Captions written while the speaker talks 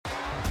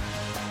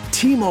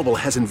T-Mobile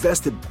has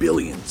invested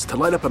billions to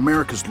light up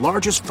America's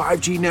largest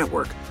 5G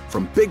network,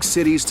 from big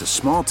cities to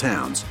small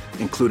towns,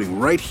 including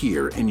right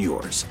here in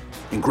yours.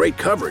 And great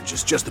coverage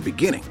is just the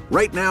beginning.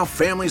 Right now,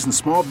 families and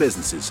small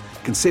businesses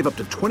can save up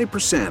to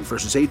 20%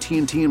 versus AT&T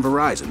and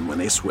Verizon when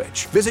they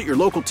switch. Visit your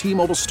local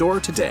T-Mobile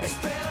store today.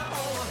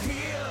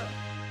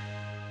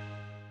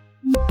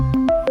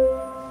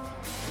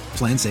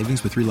 Plan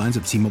savings with 3 lines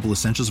of T-Mobile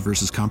Essentials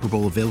versus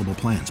comparable available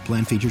plans.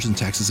 Plan features and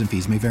taxes and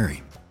fees may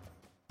vary.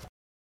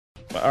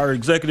 Our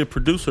executive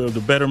producer of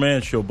the Better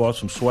Man Show bought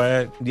some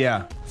swag.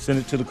 Yeah. Sent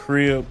it to the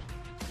crib.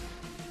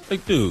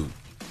 Like, dude,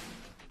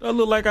 I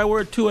look like I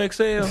wear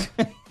 2XL.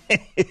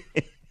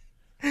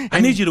 I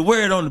need you to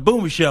wear it on the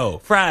Boomer Show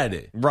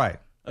Friday. Right.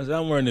 I said,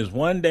 I'm wearing this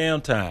one damn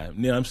time.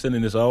 Then I'm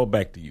sending this all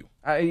back to you.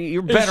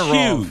 You're better off.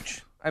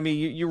 Huge. I mean,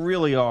 you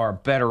really are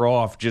better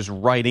off just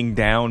writing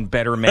down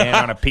Better Man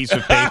on a piece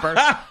of paper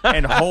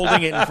and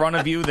holding it in front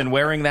of you than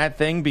wearing that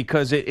thing,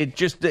 because it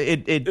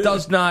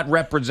does not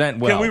represent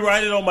well. Can we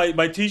write it on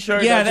my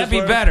T-shirt? Yeah, that'd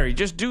be better. You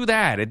just do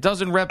that. It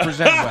doesn't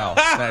represent well.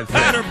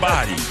 Better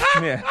body.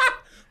 Yeah.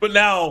 But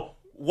now,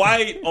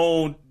 white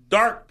on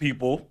dark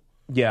people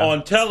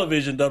on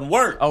television doesn't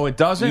work. Oh, it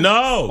doesn't?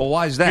 No. Well,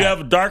 why is that? If you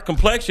have a dark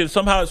complexion,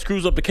 somehow it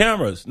screws up the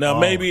cameras. Now,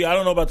 maybe, I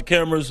don't know about the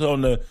cameras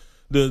on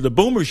the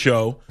Boomer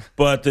Show,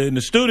 but in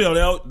the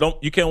studio,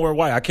 you can't wear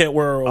white. I can't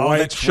wear a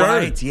white shirt.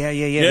 Right. Yeah.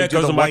 Yeah,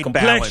 because of my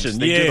complexion.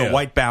 They do the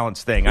white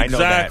balance thing.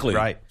 Exactly. I know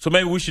that. Right. So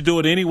maybe we should do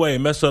it anyway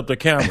and mess up the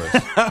cameras.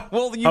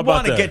 Well, you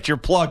want to get your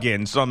plug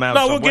in somehow.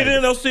 No, we'll get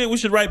in. They'll see it. We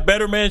should write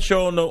Better Man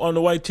Show on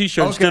the white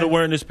T-shirt instead of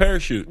wearing this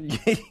parachute.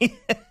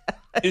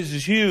 This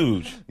is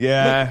huge.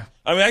 Yeah. Look,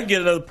 I mean, I can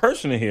get another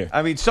person in here.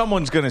 I mean,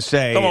 someone's going to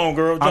say, come on,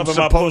 girl, I'm jump in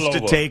my supposed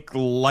to pullover. take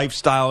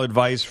lifestyle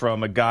advice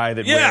from a guy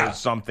that wears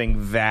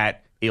something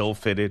that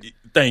ill-fitted.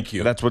 Thank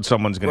you. That's what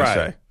someone's going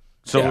to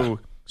say.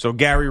 So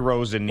Gary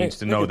Rosen needs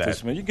to know that.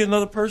 This, man. You get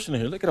another person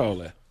in here. Look at all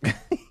that.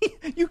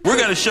 We're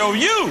going to show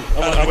you.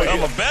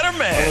 I'm a better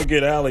man. I'm going to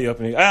get Allie up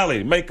in here.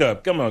 Allie,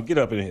 makeup. Come on, get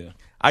up in here.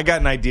 I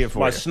got an idea for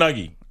My you.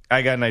 Snuggie.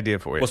 I got an idea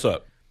for you. What's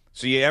up?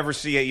 So you ever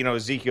see,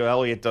 Ezekiel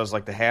Elliott does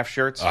like the half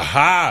shirts?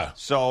 Aha.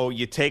 So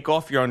you take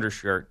off your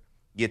undershirt,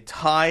 you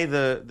tie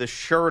the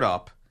shirt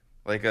up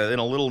like in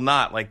a little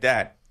knot like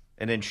that,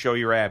 and then show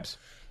your abs.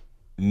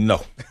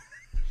 No.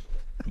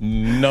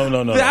 No.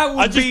 That would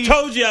I just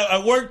told you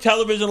I worked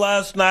television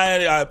last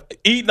night. I've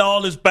eaten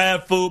all this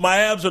bad food. My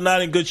abs are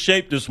not in good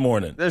shape this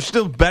morning. They're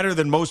still better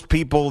than most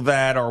people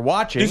that are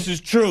watching. This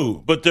is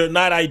true, but they're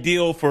not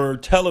ideal for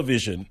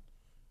television.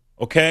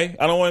 Okay?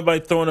 I don't want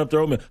anybody throwing up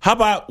their own. How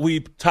about we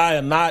tie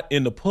a knot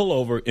in the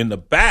pullover in the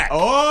back?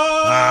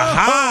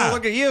 Oh,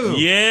 look at you.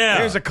 Yeah.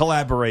 There's a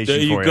collaboration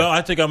there you for go.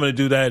 I think I'm going to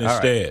do that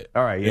instead.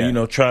 All right, yeah.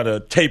 And, try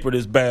to taper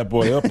this bad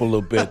boy up a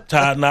little bit.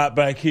 Tie a knot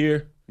back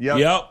here.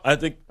 Yep. I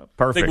think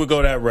we'll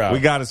go that route. We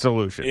got a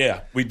solution.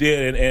 Yeah, we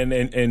did.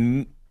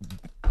 And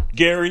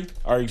Gary,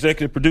 our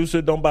executive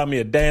producer, don't buy me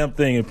a damn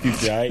thing in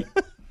future, all right?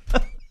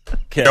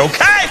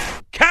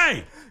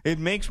 Okay. It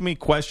makes me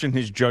question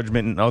his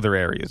judgment in other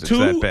areas. It's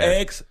that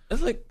bad. 2X.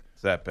 It's like,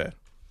 it's that bad.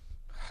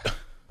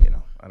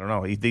 I don't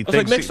know. He thinks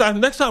like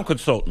next time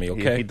consult me,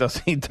 okay? He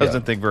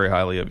doesn't think very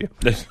highly of you.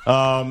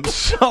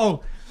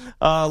 So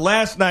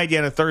last night you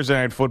had a Thursday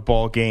night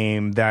football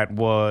game that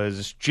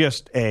was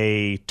just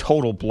a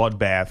total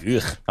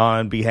bloodbath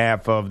on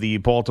behalf of the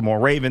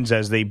Baltimore Ravens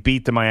as they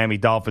beat the Miami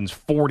Dolphins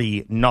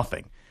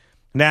 40-0.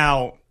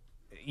 Now,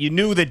 you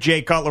knew that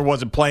Jay Cutler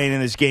wasn't playing in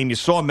this game. You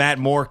saw Matt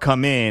Moore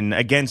come in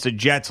against the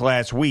Jets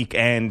last week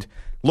and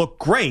look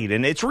great.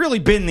 And it's really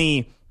been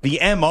the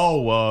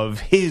MO of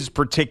his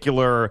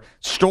particular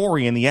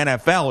story in the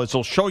NFL is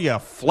he'll show you a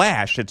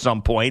flash at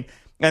some point,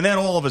 and then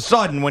all of a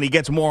sudden, when he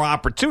gets more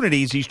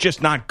opportunities, he's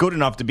just not good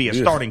enough to be a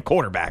starting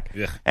quarterback.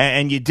 Yeah.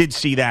 And you did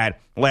see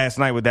that last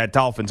night with that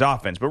Dolphins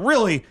offense. But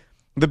really,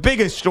 the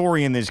biggest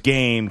story in this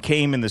game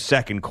came in the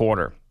second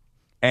quarter.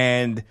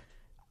 And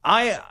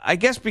I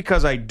guess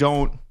because I've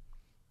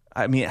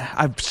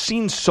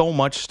seen so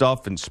much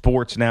stuff in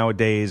sports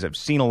nowadays. I've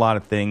seen a lot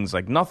of things.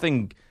 Like,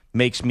 nothing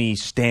makes me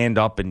stand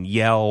up and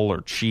yell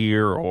or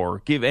cheer or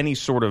give any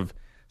sort of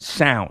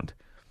sound.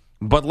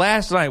 But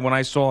last night when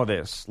I saw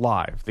this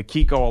live, the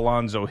Kiko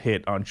Alonso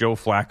hit on Joe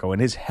Flacco and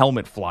his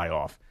helmet fly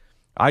off,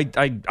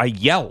 I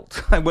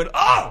yelled. I went,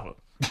 oh!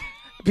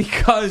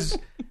 Because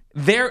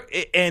there,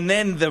 and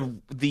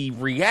then the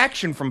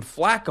reaction from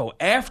Flacco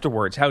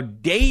afterwards, how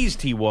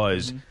dazed he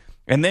was,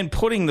 and then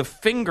putting the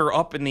finger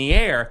up in the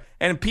air,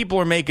 and people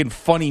are making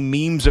funny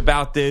memes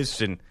about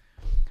this, and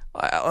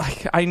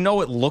I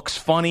know it looks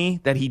funny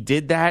that he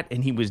did that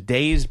and he was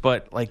dazed,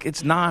 but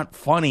it's not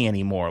funny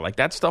anymore.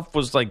 That stuff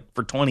was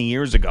for 20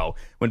 years ago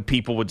when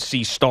people would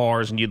see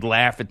stars and you'd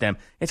laugh at them.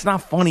 It's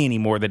not funny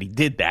anymore that he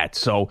did that.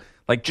 So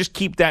just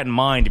keep that in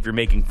mind if you're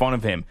making fun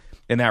of him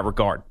in that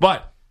regard.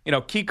 But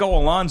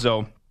Kiko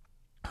Alonso,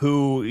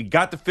 who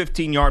got the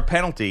 15-yard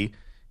penalty,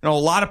 a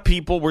lot of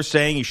people were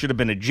saying he should have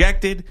been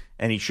ejected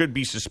and he should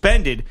be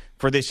suspended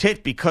for this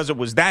hit because it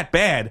was that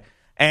bad.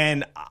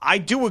 And I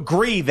do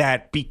agree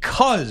that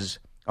because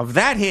of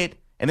that hit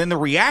and then the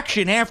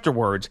reaction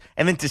afterwards,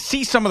 and then to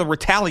see some of the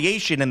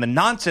retaliation and the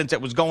nonsense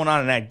that was going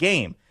on in that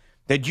game,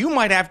 that you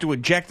might have to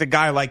eject a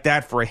guy like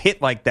that for a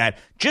hit like that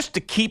just to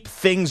keep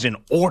things in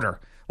order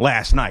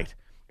last night.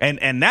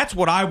 And that's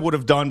what I would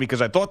have done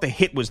because I thought the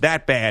hit was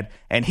that bad.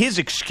 And his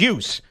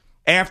excuse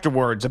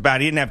afterwards about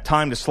he didn't have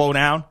time to slow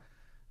down,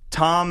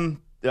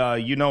 Tom,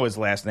 you know his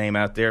last name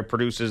out there,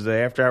 produces the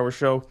After Hours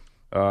show.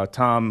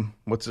 Tom,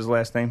 what's his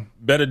last name?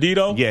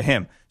 Benedito? Yeah,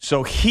 him.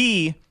 So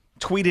he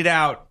tweeted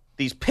out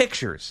these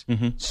pictures,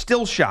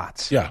 still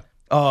shots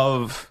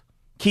of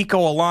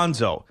Kiko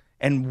Alonso.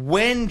 And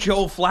when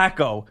Joe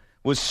Flacco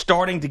was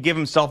starting to give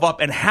himself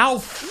up and how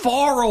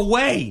far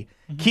away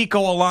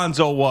Kiko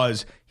Alonso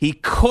was, he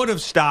could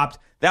have stopped.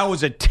 That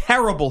was a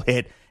terrible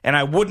hit. And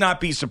I would not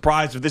be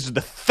surprised if this is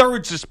the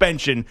third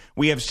suspension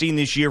we have seen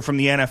this year from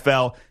the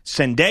NFL.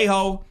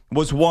 Sendejo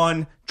was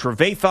one.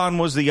 Trevathan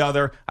was the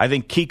other. I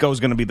think Kiko's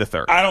going to be the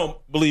third. I don't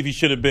believe he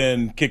should have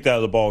been kicked out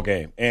of the ball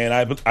game. And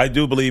I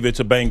do believe it's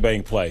a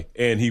bang-bang play.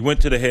 And he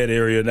went to the head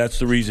area, and that's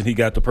the reason he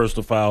got the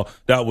personal foul.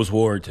 That was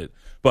warranted.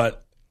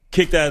 But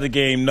kicked out of the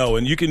game, no.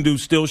 And you can do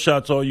still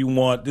shots all you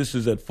want. This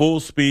is at full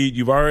speed.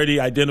 You've already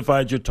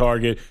identified your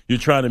target. You're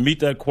trying to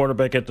meet that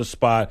quarterback at the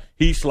spot.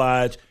 He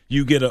slides.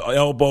 You get an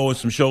elbow and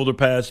some shoulder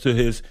pads to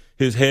his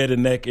head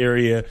and neck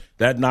area.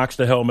 That knocks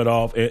the helmet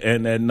off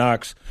and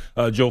knocks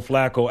Joe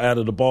Flacco out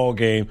of the ball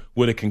game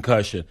with a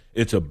concussion.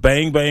 It's a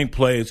bang-bang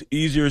play. It's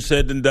easier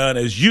said than done.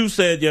 As you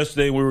said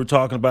yesterday when we were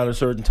talking about a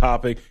certain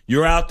topic,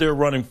 you're out there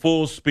running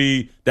full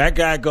speed. That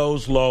guy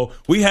goes low.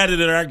 We had it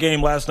in our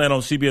game last night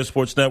on CBS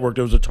Sports Network.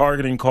 There was a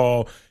targeting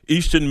call,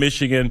 Eastern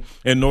Michigan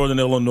and Northern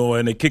Illinois,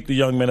 and they kicked the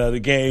young man out of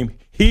the game.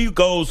 He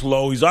goes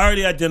low. He's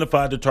already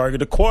identified the target.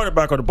 The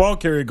quarterback or the ball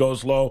carrier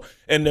goes low,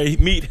 and they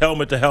meet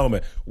helmet to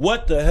helmet.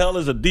 What the hell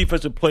is a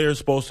defensive player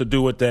supposed to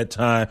do at that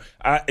time?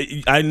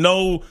 I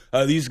know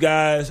these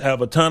guys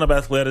have a ton of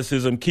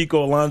athleticism.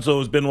 Kiko Alonso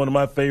has been one of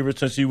my favorites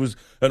since he was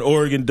an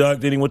Oregon Duck.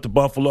 Then he went to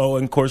Buffalo,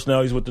 and, of course,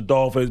 now he's with the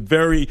Dolphins.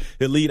 Very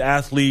elite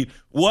athlete.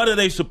 What are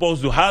they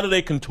supposed to do? How do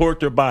they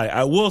contort their body?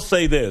 I will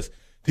say this.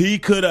 He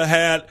could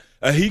have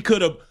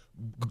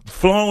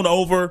flown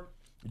over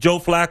Joe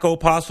Flacco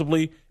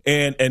possibly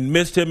and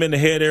missed him in the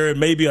head area.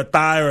 Maybe a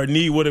thigh or a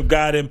knee would have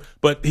got him,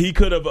 but he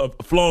could have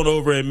flown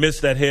over and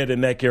missed that head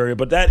and neck area.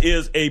 But that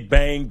is a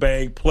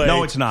bang-bang play.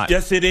 No, it's not.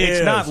 Yes, it is.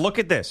 It's not. Look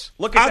at this.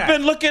 Look at that. I've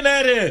been looking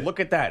at it. Look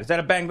at that. Is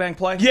that a bang-bang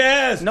play?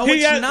 Yes. No,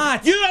 it's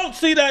not. You don't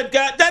see that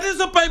guy. That is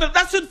a bang.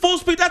 That's in full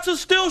speed. That's a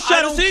still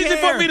shot. It's easy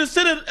for me to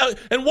sit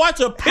and watch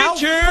a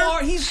picture. How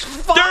far? He's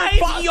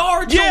 5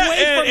 yards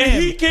away from him.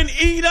 And he can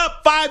eat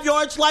up 5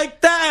 yards like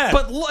that.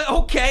 But,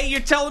 okay, you're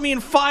telling me in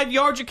 5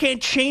 yards you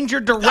can't change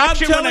your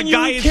direction when a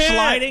guy is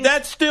sliding?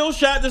 That still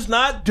shot does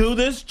not do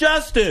this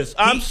justice.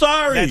 I'm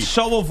sorry. That's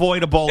so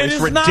avoidable. It's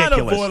ridiculous. Not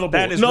avoidable.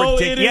 That is no,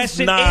 ridiculous. Yes,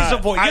 it is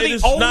avoidable. You're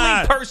the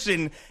only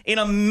person in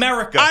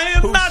America. I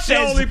am not the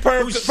only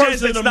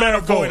person in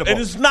America. It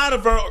is not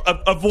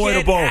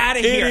avoidable. Get out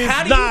of here.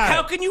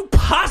 How can you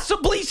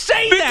possibly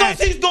say that?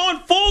 Because he's going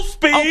full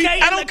speed.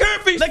 Okay, I don't care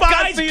if he's 5 feet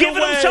away. The guy's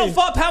giving himself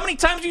up. How many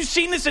times have you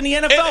seen this in the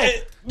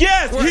NFL?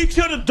 Yes, he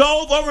should have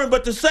dove over him,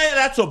 but to say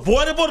that's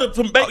avoidable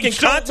from making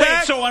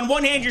contact. So on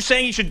one hand, you're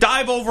saying you should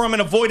dive over him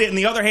and avoid it, and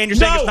the other hand, you're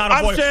saying it's not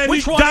avoidable. I'm saying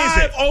which one dive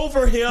is it?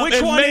 over him. Which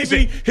and one maybe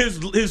is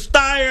it? His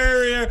thigh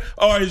area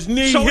or his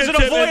knee. So is it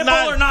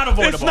avoidable or not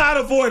avoidable? It's not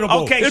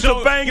avoidable. Okay, it's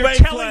so a bang, you're bang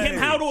telling play. him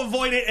how to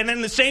avoid it, and then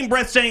in the same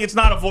breath saying it's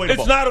not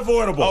avoidable. It's not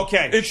avoidable.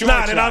 Okay, it's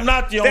not, and I'm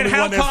not the only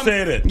one that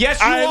said it. Yes,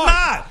 you I am are.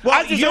 not.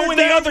 Well, you and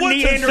the other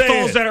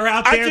Neanderthals that are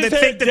out there that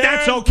think that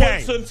that's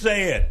okay. Woodson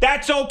say it.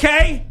 That's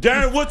okay.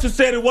 Darren Woodson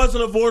said it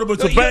wasn't avoidable.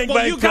 It's a bang, bang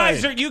play.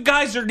 You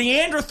guys are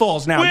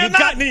Neanderthals now. We're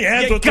not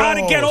Neanderthals. You got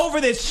to get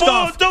over this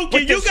stuff.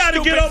 Dookie, you got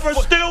to get over a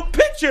still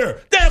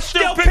picture. That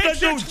still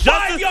picture is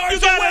 5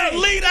 yards away. You got an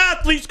elite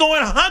athletes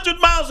going 100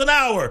 miles an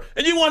hour,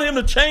 and you want him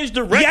to change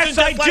directions? Yes,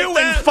 I do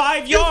in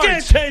 5 yards. You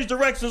can't change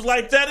directions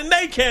like that, and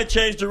they can't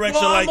change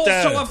directions like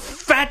that. I'm also a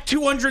fat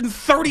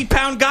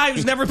 230-pound guy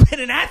who's never been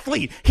an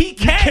athlete. He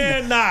can. You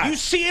cannot. You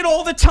see it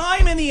all the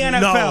time in the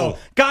NFL. No.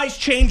 Guys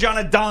change on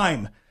a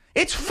dime.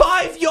 It's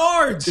 5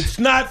 yards. It's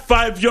not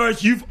 5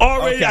 yards. You've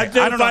already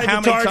identified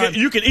the target.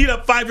 You can eat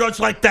up 5 yards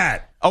like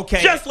that. Okay.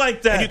 Just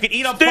like that. And you can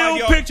eat up still 5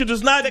 yards. Picture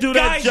does not do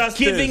that justice.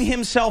 The guy's giving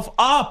himself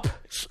up.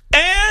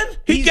 And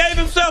he gave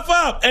himself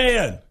up.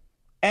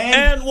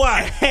 And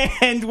what?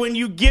 And when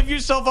you give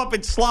yourself up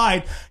and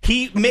slide,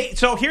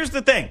 so here's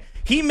the thing.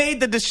 He made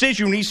the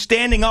decision when he's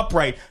standing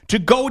upright to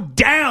go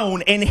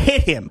down and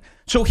hit him.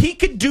 So he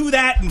could do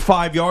that in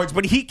 5 yards,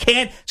 but he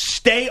can't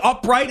stay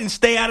upright and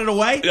stay out of the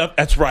way?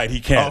 That's right. He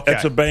can't. Okay.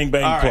 That's a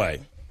bang-bang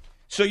play.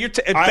 So you're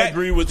I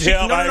agree with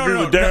him. I agree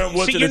with Darren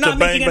Woodson. You're not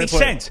making any play.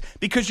 sense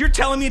because you're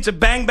telling me it's a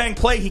bang-bang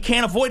play. He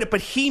can't avoid it,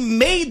 but he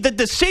made the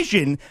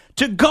decision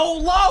to go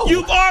low.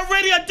 You've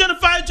already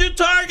identified your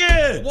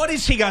target. What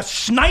is he, a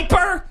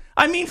sniper?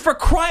 I mean, for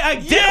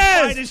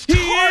identified his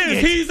target. He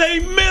is. He's a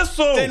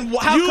missile. Then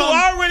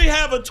already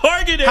have a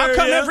target area. How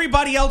come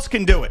everybody else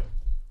can do it?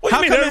 What do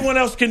you mean everyone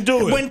else can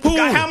do it?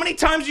 How many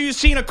times have you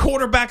seen a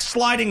quarterback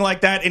sliding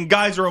like that and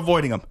guys are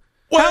avoiding him?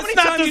 Well, How many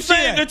times you see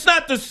that? It's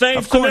not the same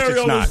Of course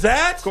scenario it's not. as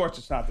that. Of course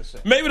it's not the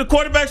same. Maybe the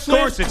quarterback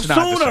slams it's not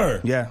the sooner.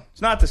 same. Yeah,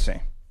 it's not the same.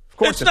 Of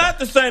course It's not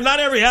the same. Not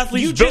every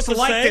athlete's You built just the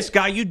like same. this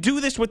guy. You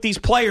do this with these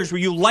players where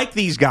you like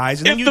these guys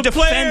and then If you the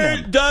player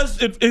defend them.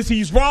 does, if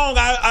he's wrong,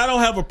 I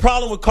don't have a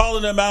problem with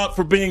calling him out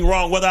for being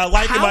wrong. Whether I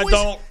like him, I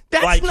don't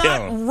like That's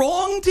not him.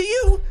 wrong to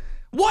you?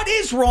 What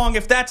is wrong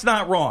if that's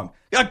not wrong?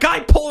 A guy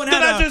pulling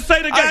out I just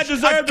say the guy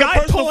deserved a guy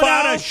personal pulling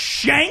out foul? a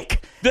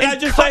shank? Did I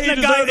and just say cutting he a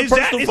deserved a is that,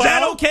 personal is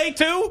that foul? okay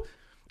too?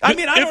 I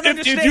mean, I don't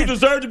understand. If you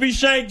deserve to be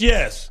shanked,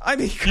 yes. I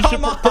mean, you come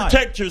should on.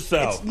 protect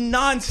yourself. It's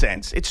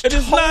nonsense. It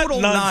is total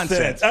not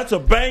nonsense. That's a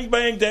bang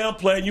bang down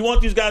play. And you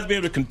want these guys to be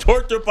able to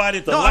contort their body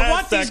at the last second. I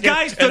want these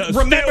guys to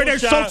remember their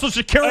social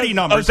security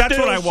numbers. That's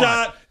what I want.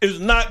 Shot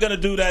is not going to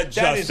do that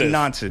justice. That is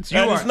nonsense.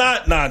 That is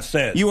not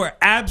nonsense. You are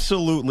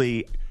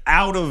absolutely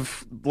out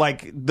of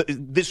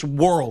this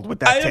world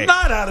with that I take. am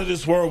not out of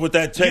this world with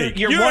that take.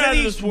 You're You're one out of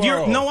of these. this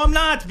world. No, I'm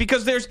not,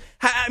 because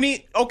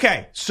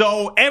okay,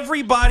 so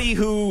everybody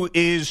who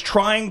is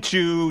trying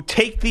to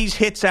take these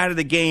hits out of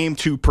the game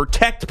to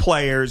protect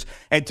players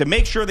and to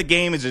make sure the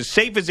game is as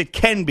safe as it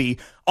can be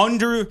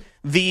under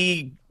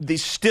the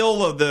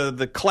still of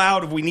the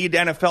cloud of we need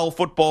NFL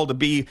football to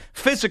be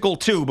physical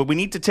too, but we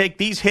need to take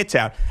these hits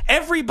out.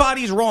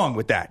 Everybody's wrong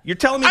with that. You're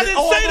telling me I that didn't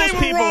all say those they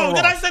were people are wrong.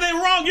 Did I say they were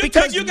wrong?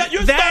 Because you're that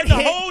starting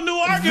hit, a whole new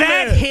argument.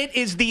 That hit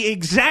is the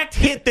exact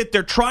hit that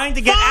they're trying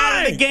to get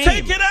out of the game.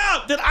 Take it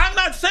out. I'm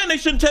not saying they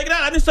shouldn't take it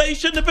out. I didn't say he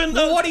shouldn't have been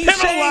What are you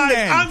penalized. saying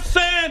then? I'm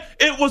saying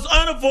it was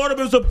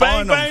unavoidable. It was a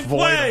bang bang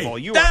play.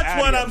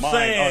 That's what I'm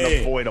saying.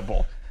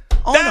 Unavoidable.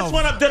 That's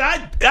what did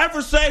I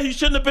ever say he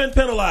shouldn't have been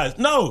penalized?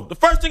 No. The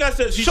first thing I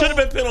said is he should have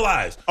been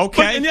penalized.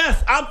 Okay. And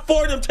yes, I'm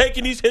for them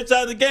taking these hits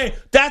out of the game.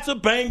 That's a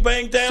bang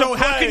bang down So play.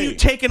 how can you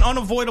take an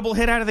unavoidable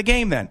hit out of the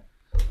game then?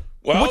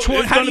 Well, Which one?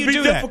 it's How going do to you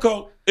be do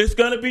difficult. It's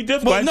going to be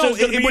difficult. Well, no,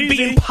 it would be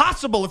easy.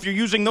 impossible if you're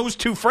using those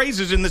two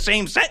phrases in the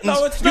same sentence.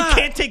 No, it's not. You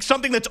can't take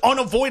something that's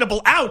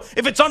unavoidable out.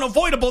 If it's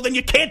unavoidable, then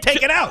you can't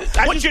take it out.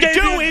 I What just you gave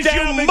do you an is you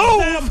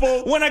example.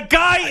 move when a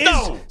guy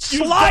is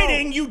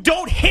sliding. You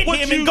don't hit What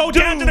him and you go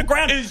down to the do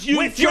ground is you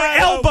with your try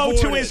to elbow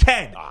to avoid his it.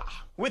 head.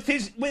 With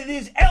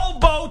his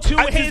elbow to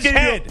I his just gave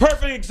head. you a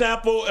perfect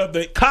example of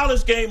the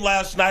college game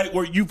last night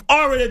where you've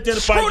already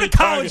identified Screw the your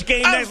college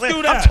target. game. Screw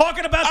I'm that.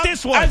 talking about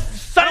this one.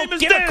 Same I don't as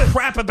give a this.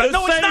 crap about. The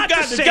No, it's same not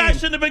guy. the The guy same.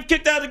 shouldn't have been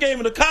kicked out of the game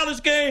in the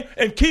college game,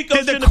 and Kiko Did the shouldn't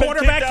have been kicked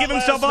quarterback out give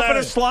himself last up in a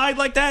night. slide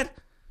like that?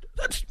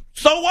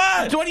 So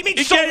what? What do you mean,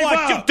 He so gave what?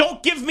 up.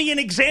 Don't give me an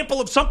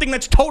example of something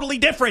that's totally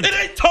different. It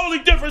ain't totally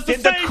different.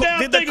 It's the same damn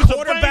did thing. the It's a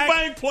quarterback,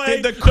 bang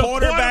play. did the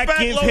quarterback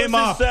give lowers him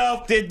up?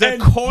 himself, Did the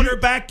and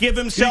quarterback give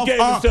himself he up?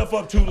 gave himself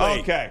up too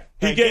late. Okay.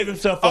 He gave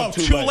himself up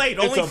too late.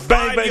 It's Only a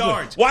bang, 5 bang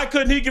yards. Play. Why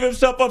couldn't he give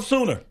himself up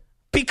sooner?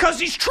 Because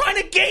he's trying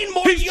to gain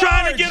more He's yards.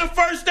 trying to get a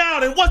first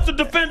down. And what's the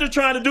defender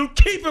trying to do?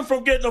 Keep him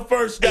from getting a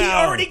first down. He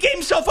already gave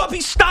himself up. He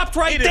stopped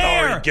right He didn't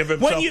there. already give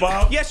himself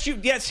up. Yes,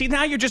 see,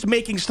 now you're just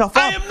making stuff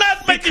up. I am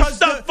not making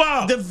stuff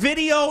up. The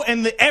video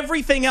and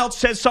everything else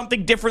says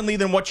something differently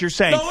than what you're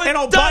saying. No, it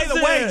by the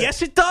doesn't. way,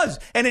 yes, it does.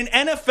 And in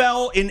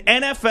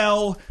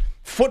NFL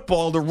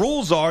football, the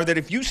rules are that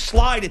if you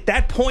slide at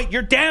that point,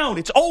 you're down.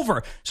 It's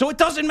over. So it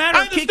doesn't matter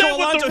if Kiko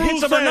Alonso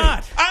hits him or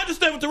not. I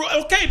understand what the rule.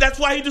 Okay, that's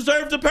why he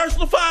deserved a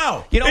personal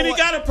foul. You know and what?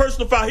 he got a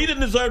personal foul. He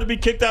didn't deserve to be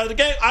kicked out of the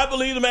game. I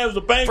believe the man was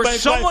a bang For bang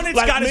someone play, that's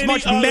like got as many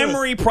much others.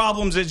 memory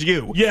problems as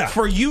you, Yeah.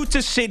 for you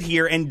to sit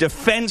here and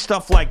defend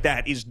stuff like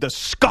that is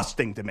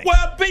disgusting to me.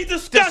 Well, be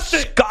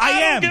disgusting. I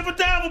am. don't give a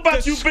damn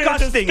about you being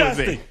Disgusting of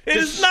disgusting. it. It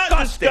is not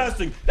Disgusting.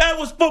 disgusting. That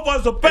was football.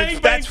 It's a bang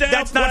bang down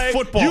that's not play.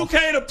 football. You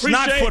can't It's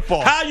not appreciate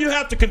football. how you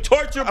have to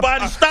contort your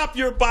body, stop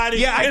your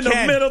body I in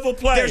can. the middle of a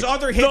play. There's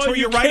other hits No, where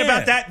you you're right can't.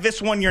 about that.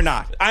 This one you're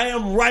not. I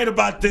am right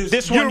about this.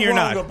 This one you're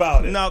wrong not.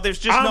 about it. No, there's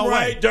just I'm no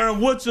right. way. Darren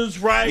Woodson's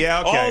right.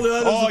 Yeah, okay. All the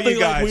others all think you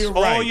guys, like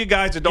we're right. all you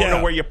guys that don't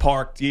know where you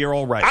parked, you're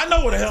all right. I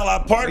know where the hell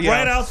I parked. Yeah.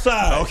 Right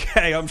outside.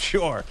 Okay, I'm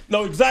sure.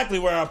 Know exactly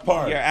where I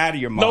parked. You're out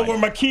of your mind. Know where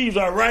my keys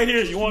are. Right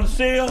here. You want to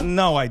see them?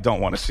 No, I don't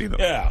want to see them.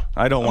 Yeah.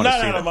 I don't want to see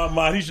I'm not them. out of my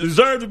mind. He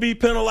deserved to be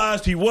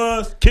penalized. He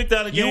was. Kicked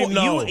out of the game.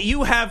 No.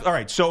 You have, all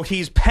right, so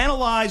he's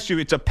penalized you.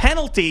 It's a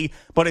penalty,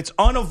 but it's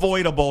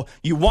unavoidable.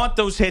 You want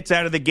those hits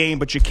out of the game,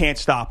 but you can't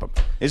stop them.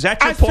 Is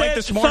that your point said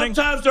this morning?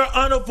 Sometimes they're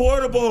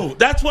unavoidable.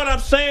 That's what I'm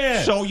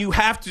saying. So you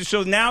have to.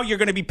 So now you're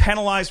going to be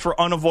penalized for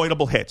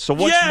unavoidable hits. So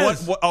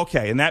Yes. what?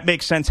 Okay, and that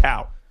makes sense.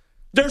 How?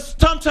 There's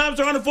sometimes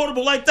they're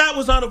unavoidable. Like that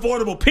was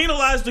unavoidable.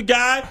 Penalize the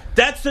guy.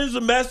 That sends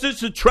a message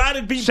to try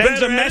to be Sends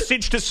better a at it.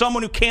 message to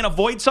someone who can't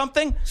avoid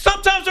something.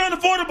 Sometimes they're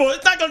unavoidable.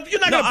 It's not gonna.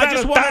 You're not No,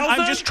 gonna bat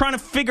I'm just trying to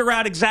figure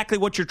out exactly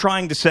what you're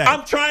trying to say.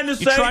 I'm trying to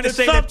You're say trying to that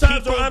say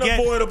sometimes people they're get-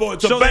 unavoidable.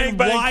 It's so a bang then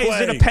bang why play.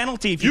 is it a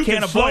penalty if you can't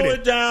can avoid slow it?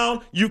 it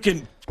down. You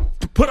can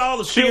put all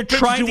the So you're skill pictures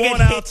trying you to get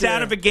want hits out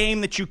out of a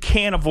game that you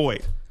can't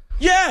avoid.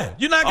 Yeah,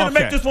 you're not going to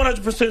Okay. make this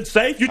 100%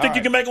 safe. You think All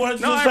you can make it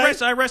 100% No,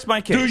 safe? I rest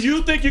my case. Do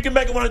you think you can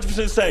make it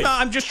 100% safe? No,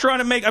 I'm just trying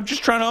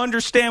to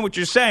understand what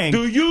you're saying.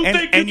 Do you think you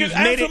and can you've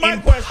made answer it my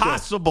question?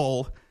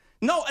 impossible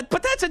No,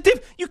 but that's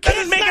you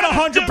can't make it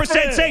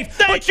 100% safe.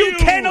 But you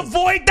can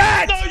avoid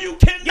that. No, you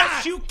cannot.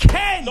 Yes, you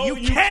can. No, you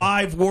you can.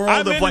 can't. World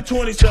I'm of in like the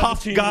 2017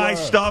 tough guy world.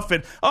 stuff,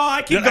 and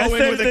I can Did go I in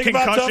say with a anything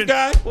about concussion.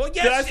 tough guy? Well,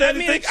 yes, Did I say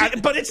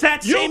mean, but it's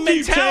that same you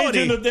keep mentality.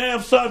 changing the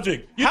damn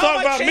subject. You How talk am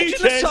I about me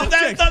changing the changing. That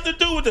has subject? nothing to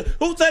do with it.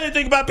 Who said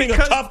anything about being a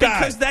tough guy?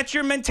 Because that's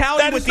your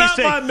mentality. That with is these not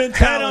things. my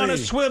mentality. Head on a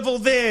swivel,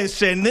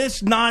 this and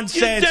this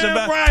nonsense. You're damn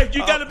about, right.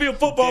 You got to be a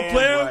football damn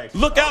player. right.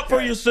 Look out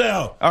for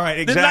yourself. All right,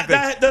 exactly.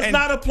 That does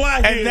not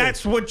apply here. And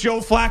that's what Joe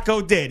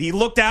Flacco did. He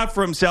looked out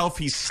for himself.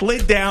 He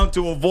slid down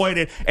to avoid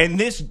it. And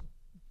this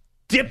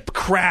dip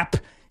crap.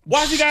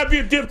 Why's he got to be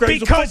a dip crap?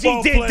 Because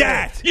he did player.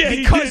 that. Yeah,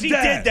 because he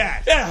did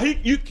that. Yeah,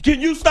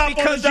 can you stop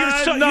because on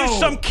the dime? No. You're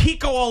some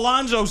Kiko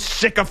Alonso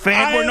sycophant.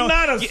 I am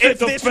not a sycophant. If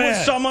this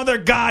was some other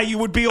guy, you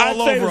would be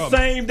all over him. I'd say the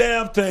same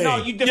damn thing. No,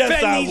 you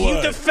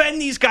defend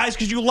these guys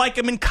because you like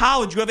them in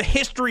college. You have a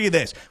history of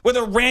this.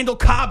 Whether Randall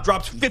Cobb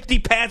drops 50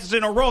 passes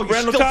in a row, you're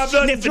Randall still Cobb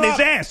sniffing his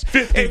ass.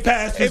 50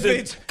 passes.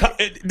 If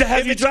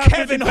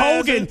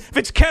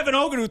it's Kevin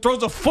Hogan who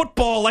throws a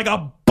football like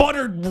a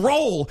buttered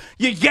roll,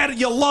 you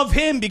love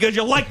him because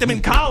you liked him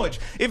in college.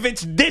 If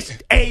it's this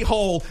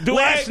a-hole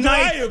last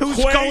night who's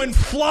going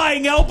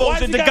flying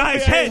elbows into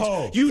guys' heads,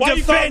 you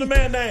defend the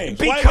man names?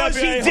 Because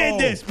he did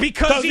this.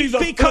 Because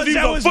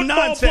that was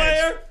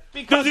nonsense.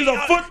 Because he's a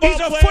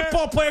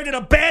football player did a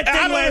bad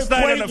thing last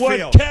night on the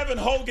field. What Kevin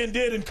Hogan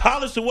did in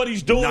college to what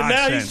he's doing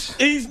Nonsense.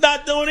 now, he's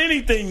not doing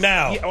anything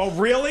now. Oh,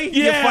 really?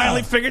 Yeah. You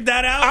finally figured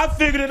that out? I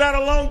figured it out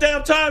a long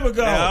damn time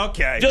ago. Yeah,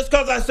 okay. Just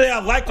because I say I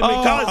liked him in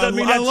college doesn't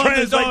mean that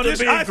translates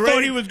to being I great.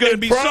 thought he was going to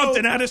be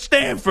something out of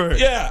Stanford.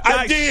 Yeah, I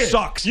Guy did.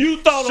 Sucks. You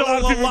thought a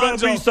lot of people were going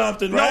to be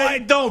something, right? No, I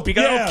don't,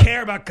 because I don't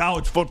care about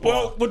college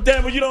football. Well,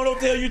 then, you don't know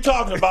what the hell you're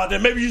talking about.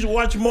 Then maybe you should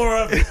watch more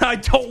of it. I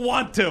don't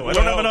want to. I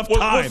don't have enough time.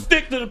 Well,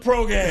 stick to the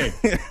pro game.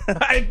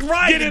 Right,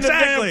 Get into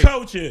exactly. damn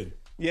coaching.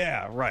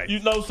 Yeah, right. You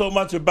know so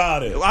much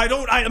about it.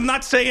 I'm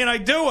not saying I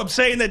do. I'm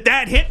saying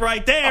that hit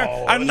right there.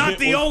 I'm not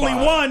the only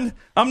one.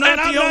 I'm not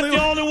the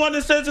only one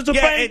that says it's a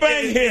bang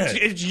hit.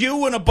 It's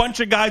you and a bunch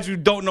of guys who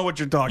don't know what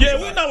you're talking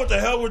about. Yeah, we know what the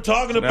hell we're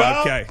talking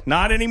about. Okay,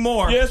 not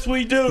anymore. Yes,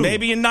 we do.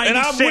 Maybe in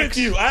 96.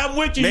 And I'm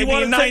with you. Maybe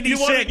in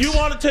 96. You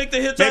want to take the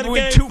hits out of the game?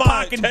 Maybe when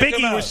Tupac and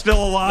Biggie were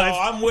still alive. No,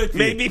 I'm with you.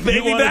 Maybe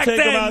you want back to take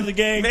then. them out of the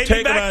game? Maybe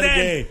take them back out of the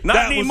then. game. Not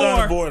that anymore. was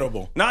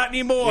unavoidable. Not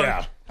anymore.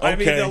 Yeah. I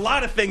mean, Okay. a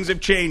lot of things have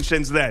changed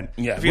since then.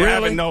 Yeah, if you really?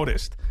 haven't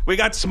noticed. We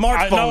got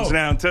smartphones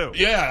now, too.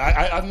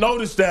 Yeah, I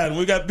noticed that.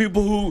 We got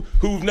people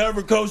who've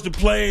never coached or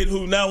played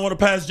who now want to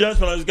pass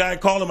judgment on this guy,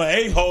 call him an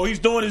a-hole. He's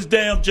doing his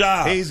damn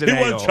job. He's an he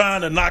a-hole. wasn't trying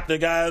to knock the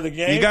guy out of the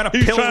game. You got a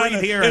He's pill trying read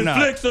to here or not?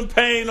 inflict some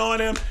pain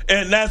on him,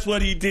 and that's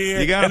what he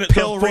did. You got and a it's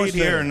pill read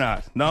unfortunate. here or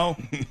not? No?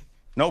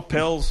 No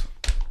pills?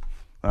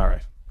 All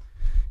right.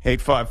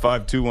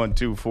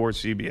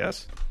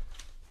 855-212-4CBS.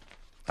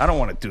 I don't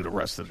want to do the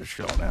rest of the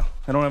show now.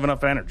 I don't have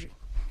enough energy.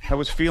 I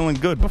was feeling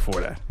good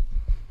before that.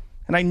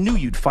 And I knew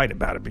you'd fight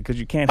about it because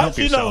you can't help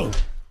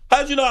yourself.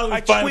 How'd you know I was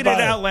fighting tweeted about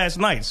it? out last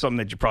night something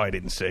that you probably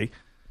didn't see.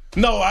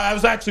 No, I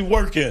was actually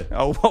working.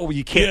 Oh,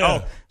 you can't.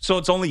 Yeah. Oh, so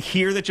it's only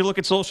here that you look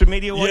at social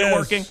media while you're Yes.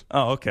 working?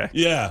 Oh, okay.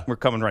 Yeah. We're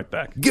coming right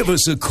back. Give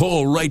us a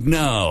call right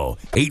now.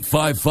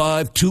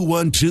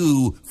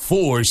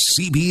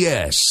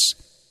 855-212-4CBS.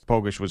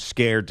 Pogish was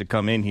scared to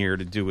come in here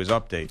to do his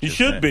update. You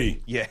should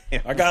be. Yeah.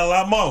 I got a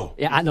lot more.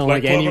 Yeah, I don't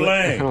Like like Clover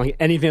Lane. I don't like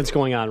anything that's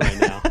going on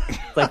right now.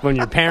 It's like when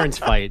your parents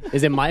fight.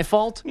 Is it my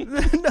fault?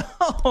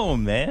 No,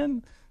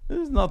 man.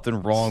 There's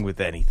nothing wrong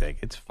with anything.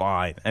 It's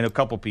fine. And a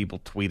couple people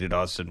tweeted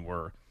us and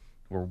were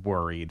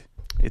worried.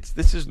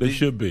 They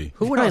should be.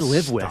 Who would I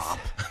live with?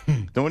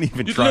 Don't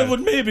even You try. live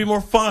with me, it'd be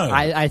more fun.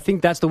 I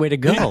think that's the way to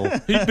go.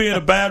 He'd be in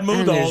a bad mood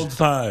And the there's whole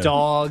time.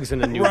 Dogs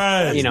and a new,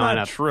 Right. you know, Not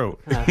and a, true.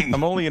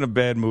 I'm only in a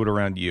bad mood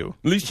around you.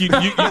 At least you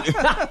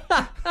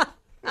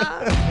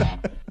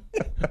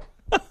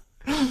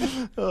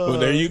well,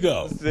 there you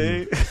go.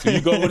 See? So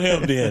you go with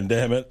him then,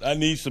 damn it. I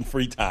need some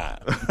free time.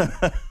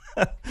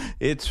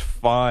 It's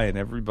fine.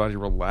 Everybody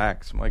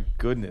relax. My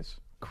goodness.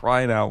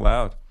 Crying out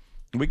loud.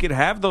 We could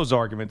have those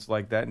arguments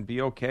like that and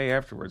be okay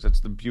afterwards. That's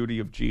the beauty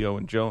of Gio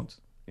and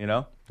Jones, you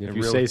know? If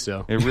you say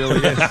so. It really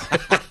is.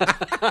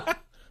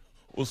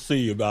 We'll see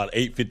you about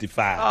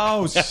 8:55.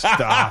 Oh,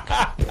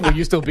 stop. Will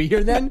you still be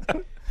here then?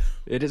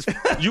 It is.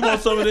 You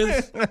want some of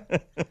this?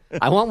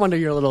 I want one of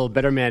your little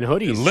Better Man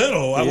hoodies.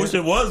 Little? I wish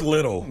it was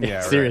little. Yeah,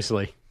 right.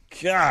 seriously.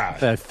 God.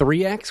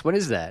 3X? What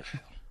is that?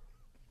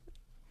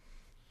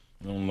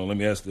 I don't know. Let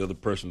me ask the other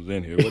person who's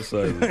in here. What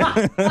size is it?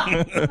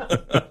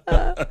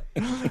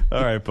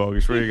 All right,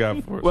 Bogus, what do you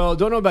got for us? Well,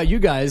 don't know about you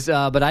guys,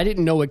 but I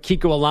didn't know what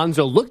Kiko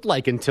Alonso looked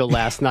like until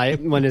last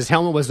night when his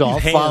helmet was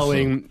off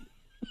following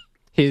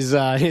his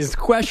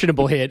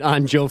questionable hit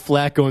on Joe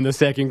Flacco in the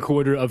second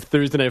quarter of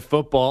Thursday Night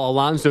Football.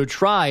 Alonso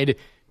tried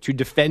to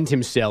defend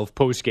himself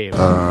post-game.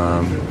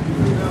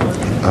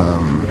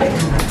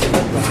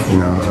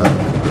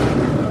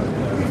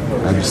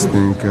 I just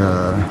think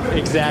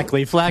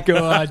Exactly.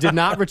 Flacco did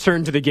not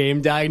return to the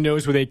game,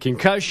 diagnosed with a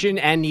concussion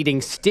and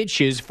needing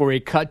stitches for a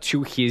cut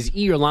to his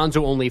ear.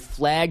 Alonso only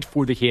flagged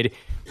for the hit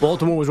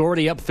Baltimore was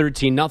already up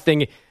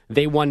 13-0.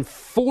 They won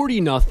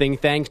 40-0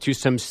 thanks to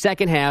some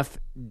second-half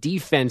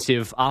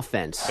defensive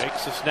offense.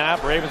 Takes the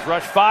snap. Ravens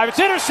rush 5. It's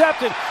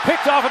intercepted.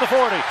 Picked off at the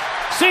 40.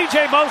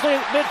 C.J. Mosley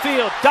at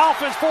midfield.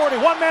 Dolphins 40.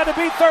 One man to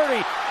beat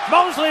 30.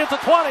 Mosley at the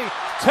 20.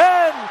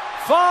 10,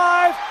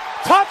 5.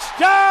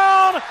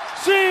 Touchdown,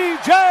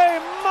 C.J.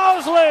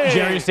 Mosley.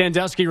 Jerry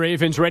Sandusky,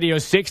 Ravens radio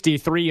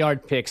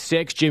 63-yard pick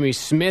six. Jimmy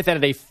Smith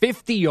added a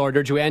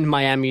 50-yarder to end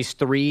Miami's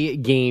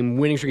 3-game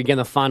winning streak. Again,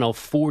 the final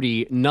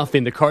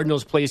 40-0. The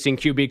Cardinals placing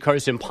QB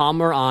Carson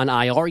Palmer on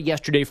IR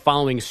yesterday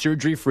following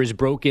surgery for his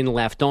broken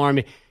left arm.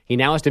 He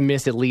now has to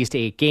miss at least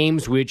 8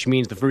 games, which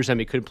means the first time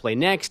he could play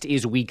next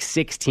is Week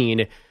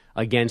 16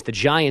 against the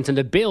Giants. And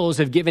the Bills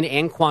have given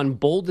Anquan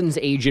Bolden's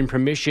agent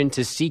permission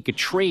to seek a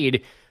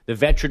trade. The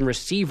veteran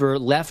receiver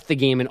left the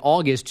game in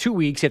August, 2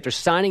 weeks after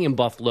signing in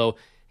Buffalo.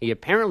 He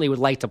apparently would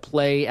like to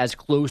play as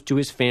close to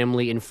his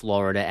family in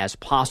Florida as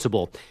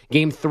possible.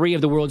 Game 3 of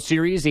the World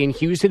Series in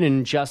Houston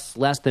in just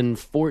less than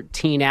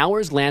 14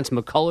 hours. Lance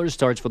McCullers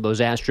starts for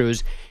those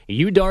Astros.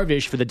 Yu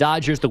Darvish for the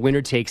Dodgers. The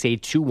winner takes a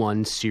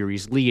 2-1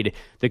 series lead.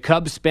 The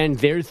Cubs spend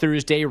their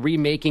Thursday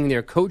remaking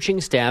their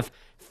coaching staff,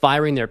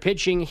 firing their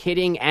pitching,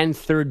 hitting, and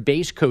third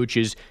base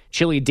coaches.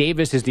 Chili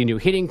Davis is the new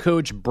hitting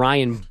coach.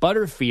 Brian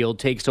Butterfield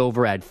takes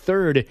over at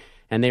third,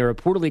 and they are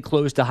reportedly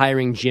close to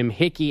hiring Jim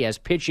Hickey as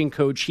pitching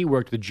coach. He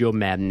worked with Joe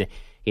Madden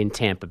in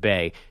Tampa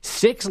Bay.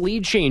 6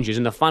 lead changes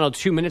in the final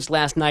 2 minutes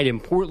last night in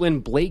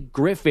Portland. Blake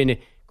Griffin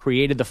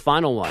created the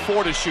final one.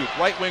 4 to shoot.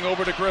 Right wing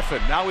over to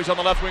Griffin. Now he's on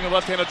the left wing of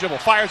left-handed dribble.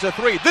 Fires a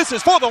 3. This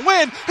is for the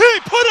win. He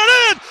put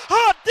it in.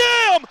 Hot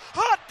damn!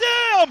 Hot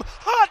damn!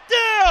 Hot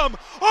damn!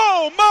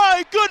 Oh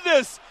my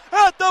goodness!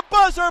 At the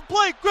buzzer,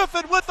 Blake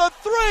Griffin with a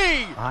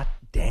 3. Hot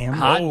damn.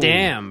 Hot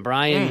damn.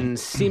 Brian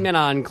Seaman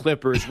on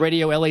Clippers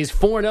Radio. LA's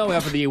 4-0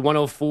 after the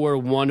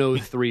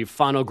 104-103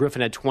 final.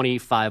 Griffin had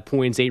 25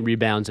 points, 8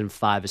 rebounds, and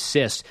 5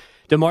 assists.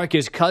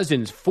 DeMarcus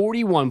Cousins,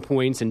 41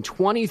 points and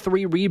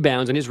 23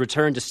 rebounds in his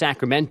return to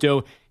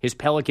Sacramento. His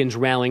Pelicans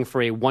rallying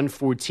for a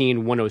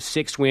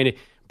 114-106 win.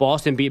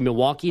 Boston beat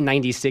Milwaukee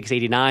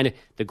 96-89.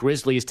 The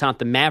Grizzlies topped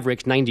the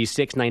Mavericks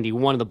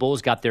 96-91. The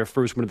Bulls got their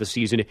first win of the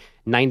season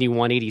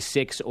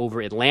 91-86 over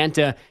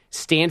Atlanta.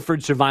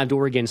 Stanford survived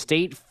Oregon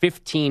State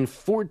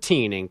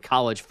 15-14 in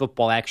college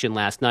football action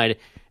last night.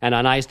 And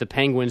on ice, the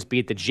Penguins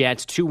beat the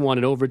Jets 2-1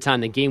 in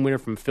overtime. The game winner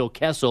from Phil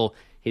Kessel,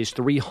 his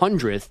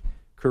 300th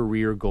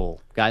career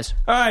goal. Guys?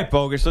 All right,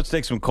 Bogus, let's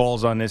take some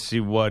calls on this, see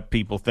what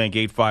people think.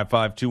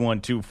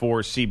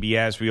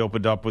 855-2124-CBS. We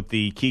opened up with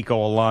the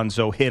Kiko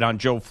Alonso hit on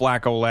Joe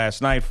Flacco last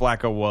night.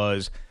 Flacco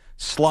was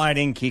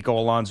sliding. Kiko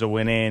Alonso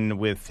went in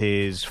with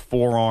his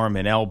forearm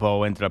and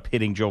elbow, ended up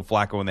hitting Joe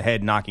Flacco in the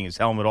head, knocking his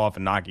helmet off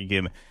and knocking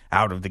him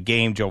out of the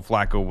game. Joe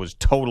Flacco was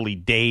totally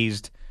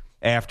dazed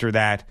after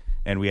that,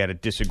 and we had a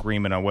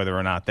disagreement on whether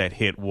or not that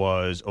hit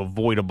was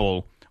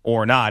avoidable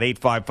or not.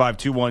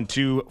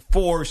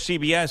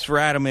 855-212-4CBS for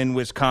Adam in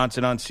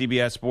Wisconsin on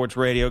CBS Sports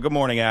Radio. Good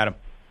morning, Adam.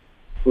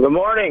 Good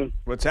morning.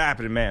 What's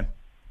happening, man?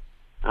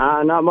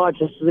 Not much.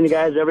 Just listening to you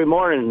guys every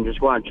morning.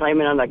 Just want to chime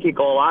in on that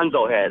Kiko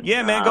Alonso head.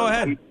 Yeah, man, go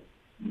ahead.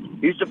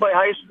 Used to play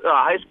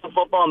high school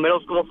football,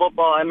 middle school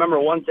football. I remember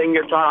one thing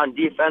you're taught on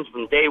defense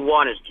from day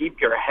one is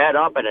keep your head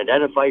up and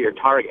identify your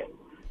target.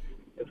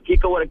 If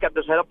Kiko would have kept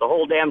his head up the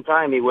whole damn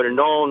time, he would have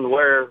known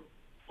where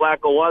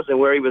Flacco was and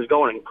where he was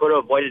going and could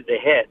have avoided the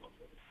hit.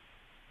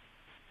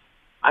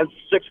 I'm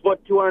 6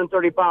 foot,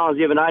 230 pounds.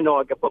 Even I know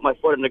I can put my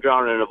foot in the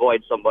ground and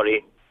avoid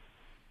somebody.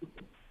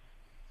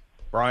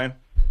 Brian?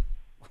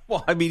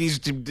 Well, I mean,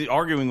 he's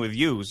arguing with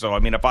you. So, I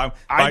mean,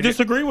 I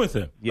disagree with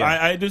him. Yeah.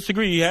 I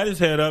disagree. He had his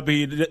head up.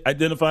 He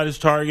identified his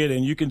target,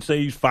 and you can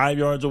say he's 5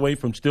 yards away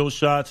from still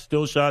shots.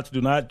 Still shots do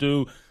not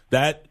do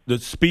that the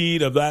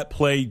speed of that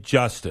play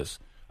justice.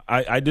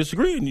 I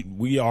disagree. And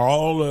we are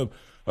all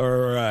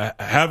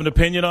have an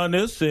opinion on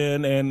this,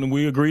 and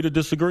we agree to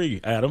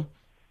disagree, Adam.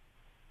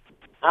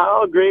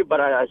 I'll agree,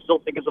 but I still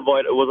think it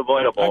was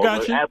avoidable. I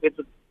got you.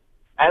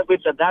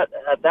 Athletes at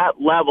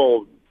that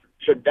level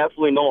should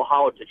definitely know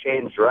how to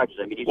change direction.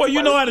 I mean, well,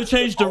 you know how to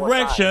change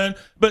direction,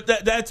 but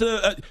that's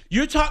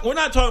we're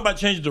not talking about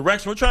changing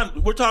direction.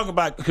 We're talking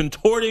about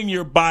contorting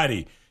your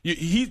body.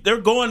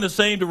 They're going the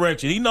same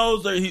direction. He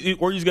knows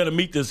where he's going to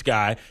meet this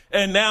guy,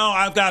 and now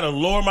I've got to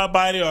lower my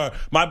body, or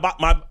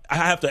I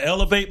have to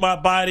elevate my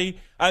body.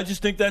 I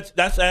just think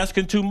that's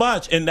asking too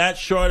much in that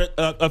short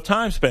of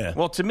time span.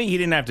 Well, to me, he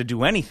didn't have to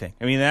do anything.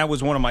 I mean, that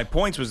was one of my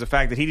points, was the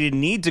fact that he didn't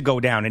need to go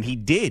down, and he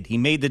did. He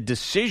made the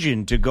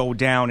decision to go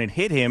down and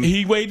hit him.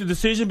 He made the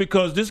decision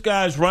because this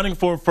guy's running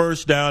for a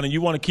first down, and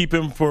you want to keep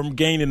him from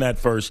gaining that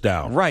first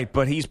down. Right,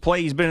 but he's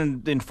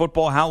been in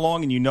football how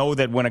long, and you know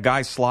that when a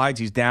guy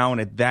slides, he's down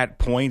at that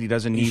point. He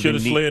doesn't need. He should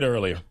have slid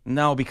earlier.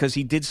 No, because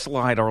he did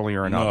slide early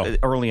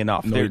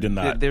enough. No, he did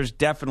not. There's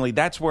definitely,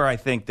 that's where I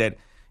think that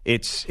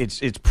it's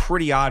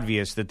pretty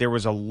obvious that there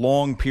was a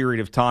long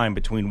period of time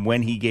between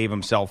when he gave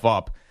himself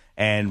up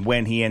and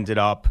when he ended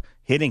up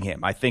hitting him.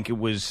 I think it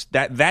was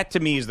that to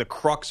me is the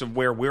crux of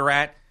where we're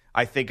at.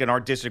 I think in our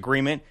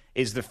disagreement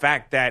is the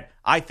fact that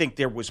I think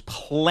there was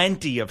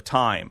plenty of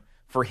time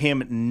for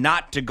him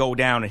not to go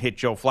down and hit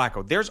Joe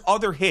Flacco. There's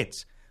other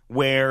hits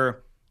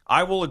where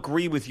I will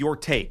agree with your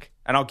take,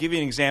 and I'll give you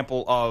an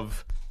example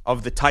of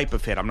the type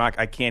of hit.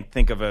 I can't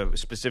think of a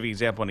specific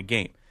example in a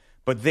game.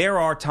 But there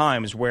are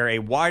times where a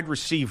wide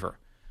receiver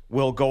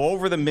will go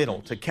over the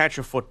middle to catch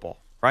a football,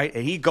 right?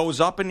 And he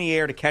goes up in the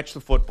air to catch the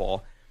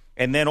football,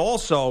 and then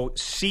also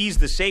sees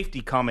the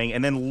safety coming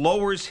and then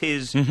lowers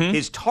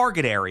his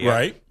target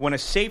area when a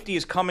safety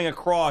is coming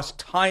across,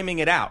 timing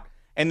it out.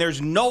 And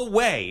there's no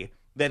way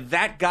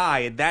that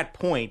guy at that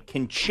point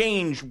can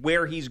change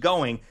where he's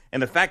going.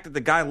 And the fact that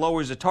the guy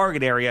lowers the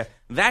target area,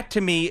 that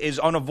to me is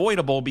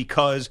unavoidable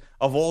because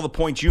of all the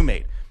points you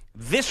made.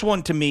 This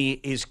one to me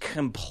is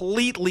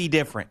completely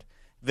different.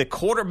 The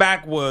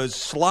quarterback was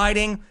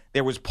sliding.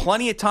 There was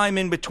plenty of time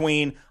in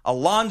between.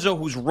 Alonso,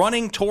 who's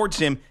running towards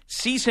him,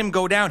 sees him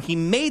go down. He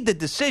made the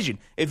decision.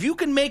 If you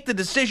can make the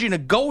decision to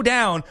go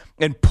down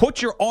and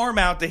put your arm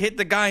out to hit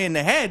the guy in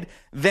the head,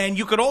 then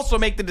you could also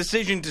make the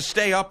decision to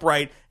stay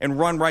upright and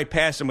run right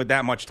past him with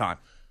that much time.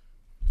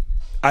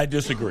 I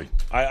disagree.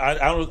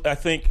 I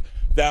think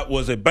that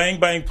was a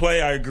bang-bang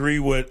play. I agree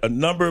with a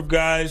number of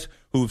guys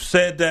who've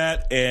said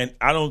that, and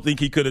I don't think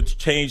he could have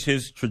changed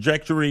his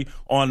trajectory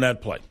on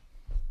that play.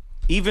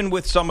 Even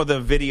with some of the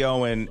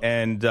video and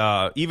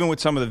even with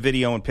some of the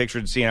video and pictures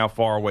and seeing how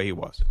far away he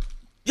was.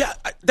 Yeah,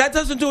 that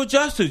doesn't do it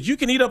justice. You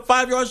can eat up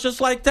 5 yards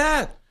just like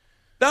that.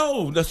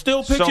 No, the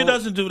still picture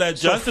doesn't do that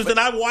justice. And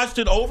I watched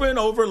it over and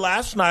over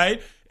last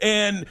night,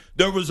 and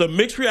there was a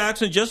mixed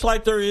reaction just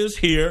like there is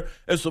here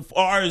as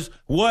far as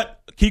what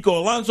Kiko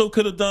Alonso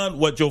could have done,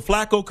 what Joe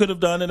Flacco could have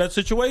done in that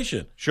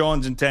situation.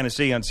 Sean's in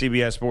Tennessee on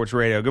CBS Sports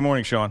Radio. Good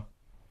morning, Sean.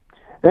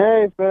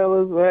 Hey,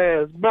 fellas.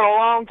 It's been a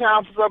long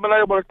time since I've been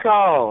able to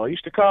call. I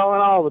used to call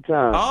in all the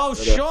time. Oh,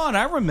 Sean,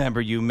 I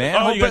remember you, man.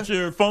 Oh, you got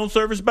your phone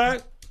service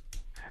back?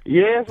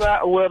 Yes.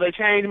 Well, they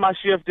changed my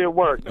shift at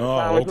work.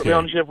 Oh, Put me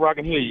on the shift where I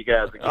can hear you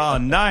guys again. Oh,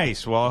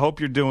 nice. Well, I hope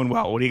you're doing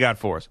well. What do you got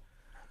for us?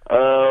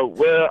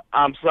 Well,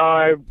 I'm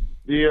sorry,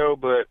 Dio,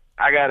 but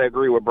I got to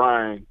agree with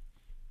Brian.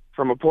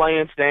 From a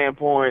playing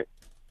standpoint,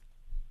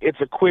 it's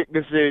a quick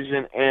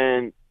decision,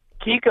 and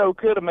Kiko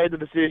could have made the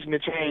decision to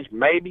change.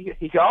 Maybe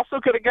he also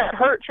could have got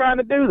hurt trying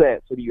to do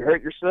that. So do you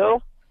hurt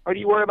yourself, or do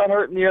you worry about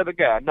hurting the other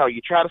guy? No,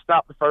 you try to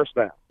stop the first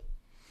down.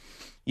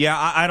 Yeah,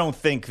 I don't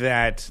think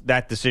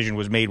that decision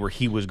was made where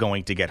he was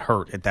going to get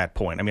hurt at that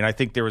point. I mean, I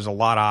think there was a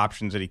lot of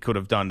options that he could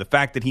have done. The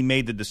fact that he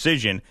made the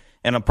decision,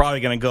 and I'm probably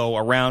going to go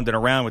around and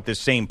around with this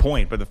same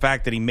point, but the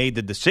fact that he made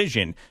the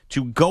decision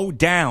to go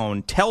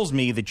down tells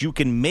me that you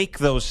can make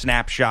those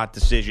snapshot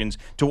decisions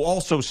to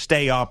also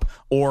stay up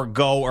or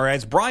go, or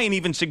as Brian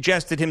even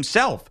suggested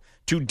himself,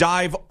 to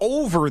dive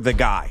over the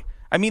guy.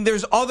 I mean,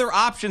 there's other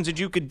options that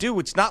you could do.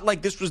 It's not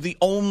like this was the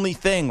only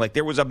thing. Like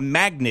there was a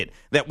magnet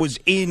that was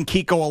in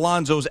Kiko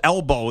Alonso's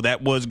elbow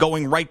that was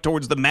going right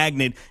towards the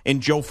magnet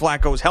in Joe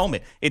Flacco's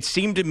helmet. It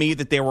seemed to me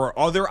that there were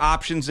other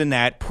options in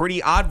that,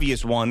 pretty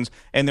obvious ones,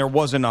 and there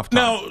was enough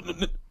time.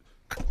 Now,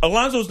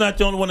 Alonso's not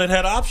the only one that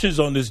had options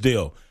on this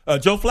deal.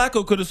 Joe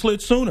Flacco could have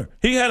slid sooner.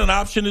 He had an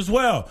option as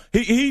well.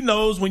 He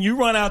knows when you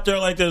run out there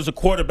like that as a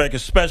quarterback,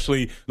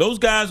 especially, those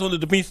guys on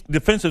the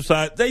defensive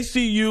side, they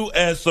see you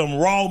as some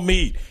raw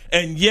meat.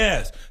 And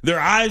yes, their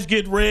eyes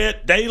get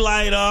red, they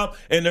light up,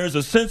 and there's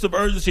a sense of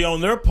urgency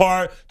on their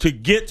part to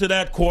get to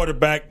that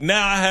quarterback.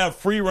 Now I have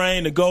free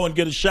reign to go and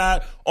get a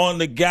shot on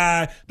the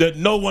guy that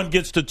no one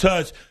gets to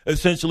touch,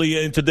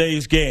 essentially, in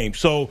today's game.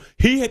 So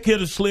he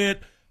could have slid.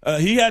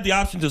 He had the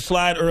option to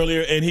slide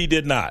earlier, and he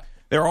did not.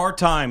 There are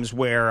times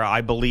where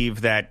I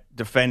believe that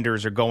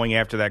defenders are going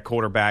after that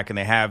quarterback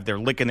and they're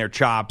licking their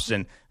chops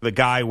and the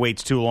guy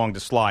waits too long to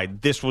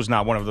slide. This was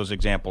not one of those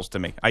examples to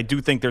me. I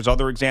do think there's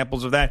other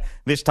examples of that.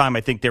 This time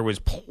I think there was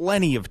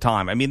plenty of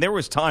time. I mean, there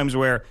was times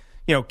where,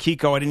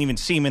 Kiko, I didn't even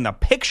see him in the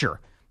picture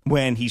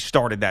when he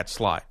started that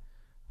slide.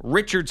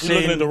 Richardson. You're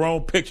looking at the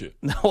wrong picture.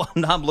 No,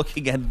 I'm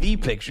looking at the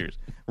pictures.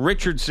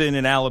 Richardson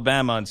in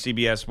Alabama on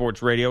CBS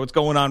Sports Radio. What's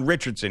going on,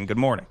 Richardson? Good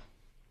morning.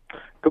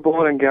 Good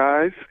morning,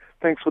 guys.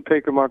 Thanks for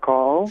taking my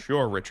call.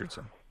 Sure,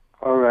 Richardson.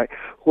 All right.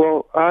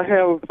 Well, I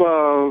have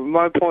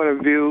my point of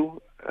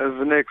view as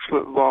an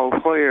ex-football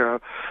player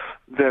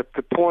that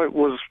the point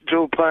was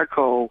Joe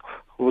Flacco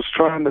was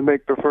trying to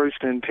make the 1st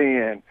and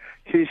 10.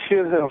 He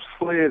should have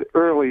slid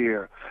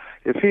earlier.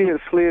 If he had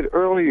slid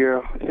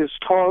earlier, his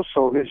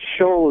torso, his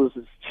shoulders,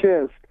 his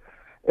chest,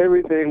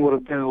 everything would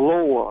have been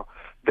lower,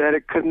 that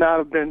it could not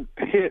have been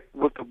hit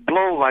with a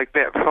blow like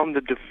that from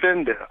the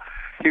defender.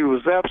 He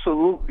was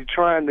absolutely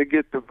trying to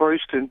get the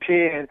 1st and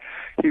 10.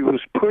 He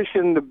was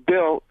pushing the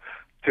belt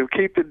to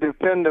keep the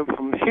defender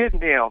from hitting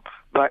him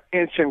by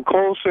inching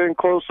closer and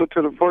closer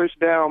to the first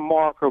down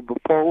marker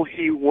before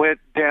he went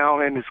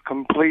down in his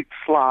complete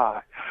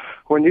slide.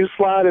 When you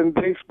slide in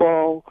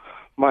baseball,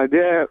 my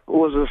dad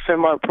was a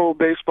semi-pro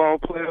baseball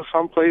player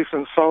someplace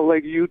in Salt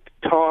Lake,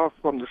 Utah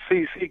from the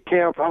CC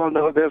camp. I don't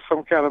know if that's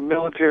some kind of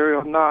military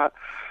or not.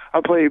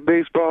 I played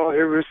baseball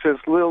ever since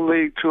Little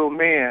League to a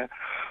man.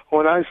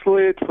 When I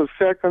slid for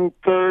second,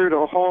 third,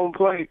 or home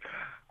plate,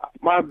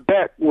 my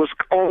back was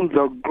on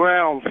the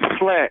ground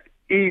flat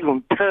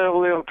even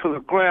parallel to the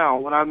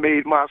ground when I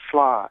made my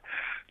slide.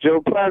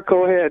 Joe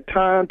Flacco had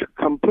time to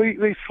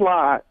completely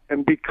slide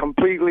and be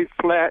completely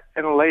flat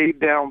and laid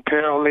down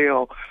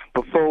parallel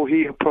before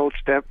he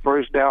approached that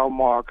first down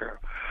marker.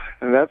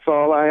 And that's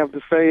all I have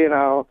to say. And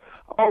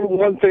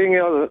one thing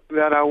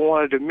that I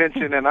wanted to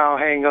mention, and I'll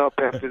hang up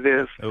after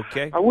this.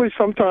 Okay. I wish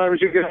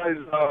sometimes you guys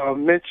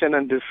mention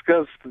and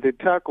discuss the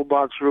tackle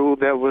box rule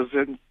that was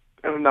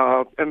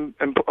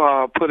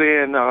put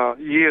in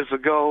years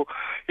ago.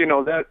 You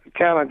know, that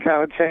kind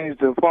of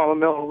changed the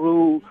fundamental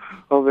rule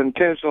of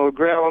intentional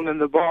grounding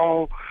the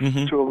ball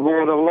to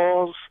avoid a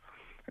loss.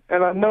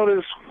 And I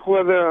noticed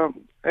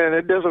and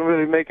it doesn't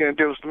really make any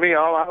difference to me.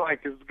 All I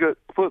like is good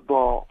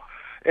football.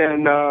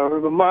 And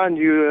remind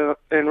you,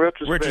 in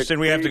retrospect, Richardson,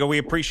 we have to go. We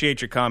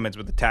appreciate your comments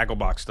with the tackle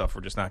box stuff.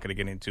 We're just not going to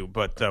get into,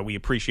 but we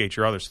appreciate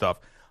your other stuff.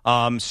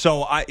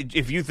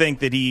 If you think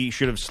that he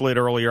should have slid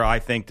earlier, I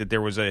think that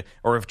there was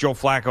or if Joe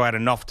Flacco had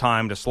enough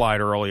time to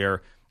slide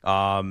earlier,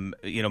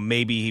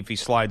 maybe if he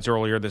slides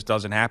earlier, this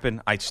doesn't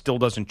happen. It still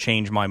doesn't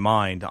change my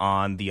mind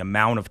on the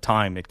amount of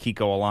time that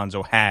Kiko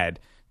Alonso had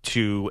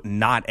to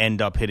not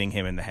end up hitting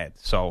him in the head.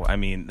 So, I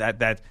mean,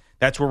 that's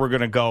where we're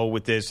going to go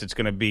with this. It's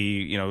going to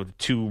be,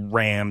 two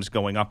Rams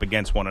going up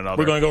against one another.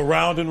 We're going to go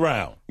round and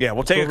round. Yeah,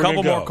 we'll take a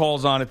couple more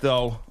calls on it,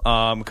 though.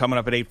 Coming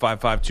up at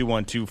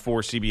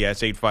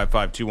 855-212-4CBS,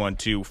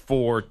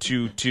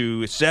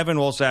 855-212-4227.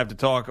 We'll also have to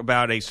talk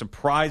about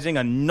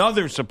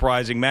another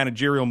surprising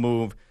managerial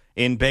move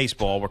in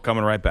baseball. We're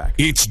coming right back.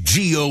 It's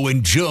Gio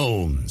and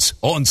Jones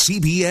on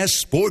CBS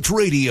Sports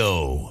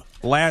Radio.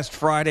 Last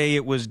Friday,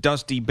 it was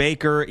Dusty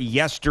Baker.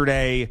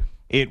 Yesterday,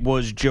 it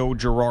was Joe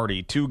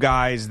Girardi. Two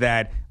guys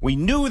that we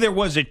knew there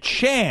was a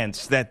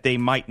chance that they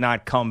might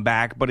not come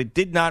back, but it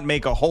did not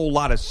make a whole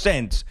lot of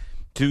sense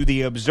to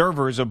the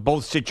observers of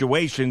both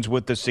situations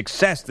with the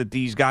success that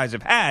these guys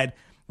have had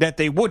that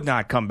they would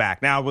not come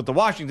back. Now, with the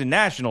Washington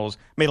Nationals,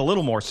 made a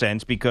little more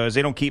sense because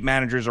they don't keep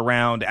managers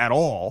around at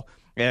all,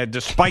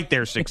 despite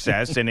their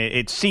success, and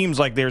it seems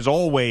like there's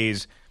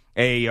always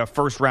a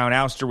first-round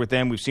ouster with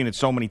them. We've seen it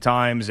so many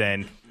times,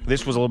 and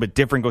this was a little bit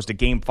different. Goes to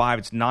Game 5.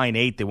 It's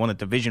 9-8. They won the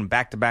division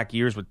back-to-back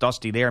years with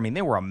Dusty there. I mean,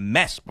 they were a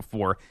mess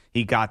before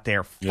he got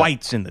there.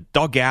 Fights in the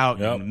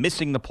dugout, and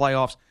missing the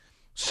playoffs.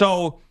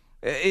 So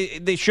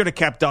they should have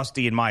kept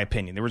Dusty, in my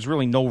opinion. There was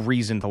really no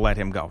reason to let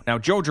him go. Now,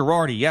 Joe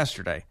Girardi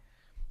yesterday.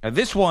 Now,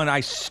 this one,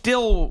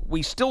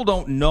 we still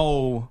don't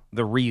know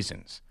the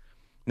reasons.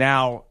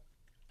 Now,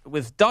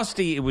 with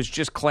Dusty, it was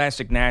just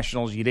classic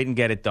Nationals. You didn't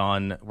get it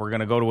done. We're going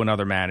to go to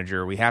another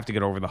manager. We have to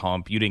get over the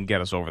hump. You didn't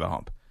get us over the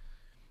hump.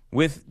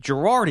 With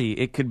Girardi,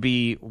 it could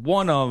be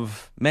one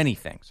of many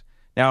things.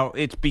 Now,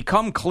 it's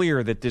become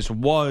clear that this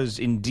was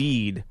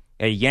indeed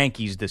a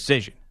Yankees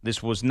decision.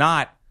 This was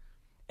not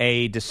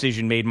a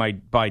decision made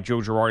by Joe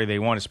Girardi. They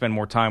want to spend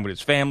more time with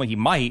his family. He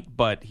might,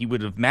 but he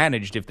would have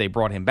managed if they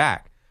brought him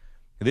back.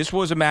 This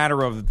was a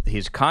matter of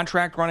his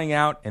contract running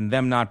out and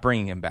them not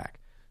bringing him back.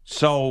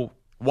 So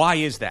why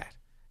is that?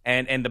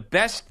 And the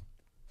best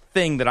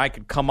thing that I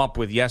could come up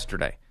with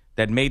yesterday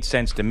that made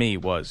sense to me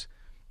was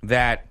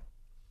that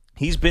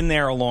he's been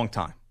there a long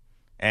time.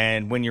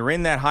 And when you're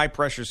in that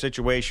high-pressure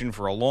situation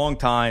for a long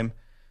time,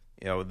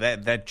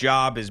 that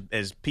job,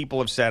 as people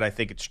have said, I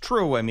think it's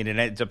true. I mean, it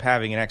ends up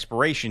having an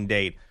expiration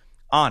date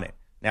on it.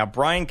 Now,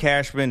 Brian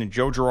Cashman and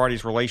Joe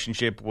Girardi's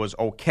relationship was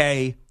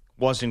okay,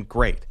 wasn't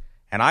great.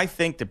 And I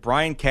think that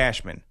Brian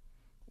Cashman,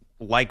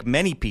 like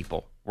many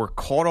people, were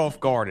caught off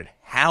guard at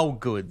how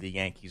good the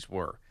Yankees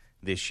were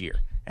this year.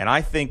 And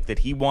I think that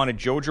he wanted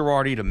Joe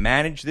Girardi to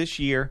manage this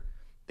year.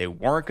 They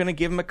weren't going to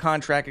give him a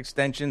contract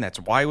extension. That's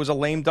why he was a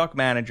lame duck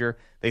manager.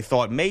 They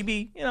thought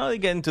maybe, they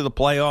get into the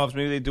playoffs.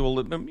 Maybe they do a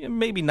little,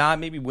 maybe not,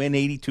 maybe win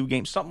 82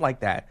 games, something like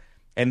that.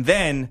 And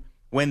then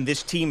when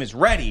this team is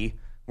ready,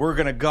 we're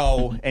going to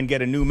go and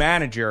get a new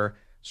manager,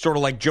 sort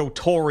of like Joe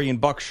Torre and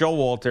Buck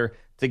Showalter,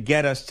 to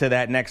get us to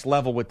that next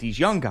level with these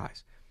young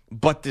guys.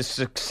 But the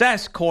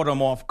success caught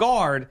him off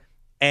guard,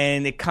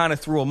 and it kind of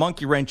threw a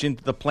monkey wrench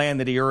into the plan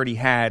that he already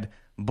had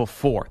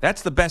before.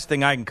 That's the best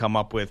thing I can come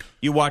up with.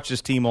 You watch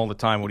this team all the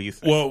time. What do you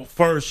think? Well,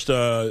 first,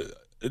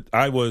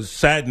 I was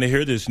saddened to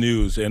hear this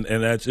news, and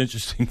that's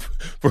interesting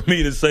for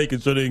me to say,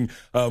 considering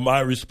my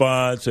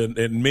response and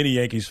many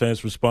Yankees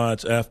fans'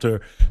 response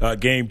after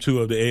Game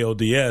 2 of the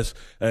ALDS,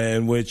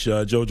 in which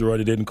Joe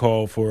Girardi didn't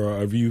call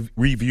for a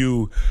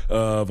review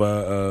of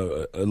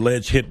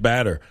alleged hit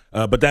batter.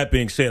 But that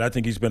being said, I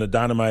think he's been a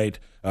dynamite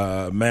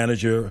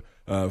manager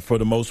for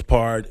the most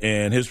part,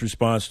 and his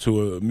response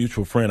to a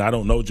mutual friend, I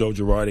don't know Joe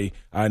Girardi.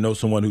 I know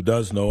someone who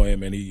does know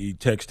him, and he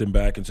texted him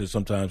back and said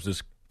sometimes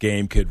this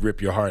game could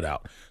rip your heart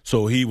out.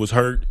 So he was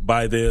hurt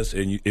by this,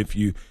 and if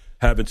you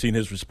haven't seen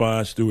his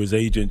response through his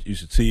agent. You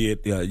should see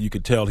it. You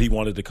could tell he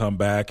wanted to come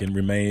back and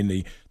remain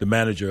the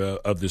manager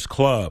of this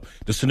club.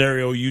 The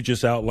scenario you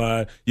just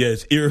outlined,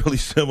 it's eerily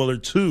similar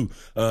to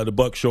the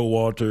Buck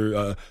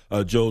Showalter,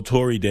 Joe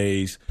Torre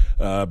days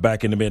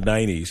back in the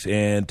mid-'90s.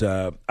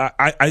 And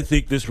I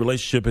think this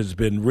relationship has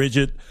been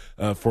rigid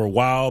for a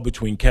while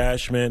between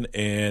Cashman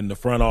and the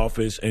front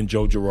office and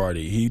Joe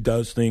Girardi. He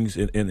does things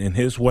in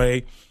his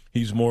way.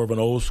 He's more of an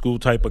old-school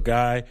type of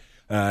guy.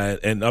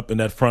 And up in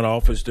that front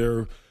office,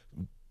 they're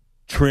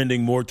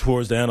trending more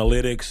towards the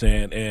analytics,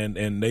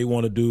 and they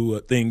want to do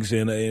things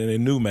in a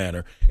new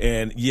manner.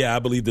 And, I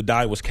believe the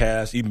die was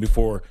cast even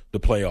before the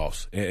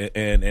playoffs.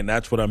 And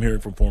that's what I'm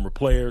hearing from former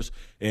players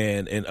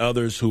and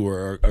others who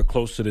are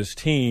close to this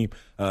team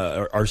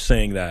are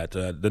saying that.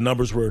 The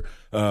numbers were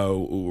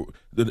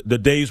the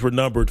days were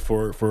numbered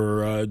for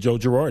Joe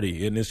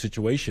Girardi in this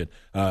situation.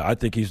 I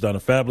think he's done a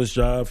fabulous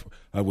job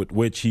with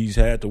which he's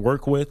had to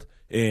work with.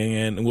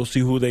 And we'll see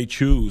who they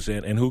choose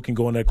and who can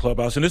go in that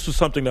clubhouse. And this was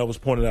something that was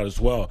pointed out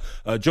as well.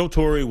 Joe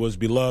Torre was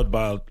beloved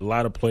by a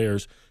lot of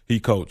players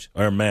he coached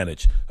or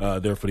managed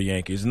there for the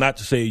Yankees. Not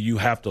to say you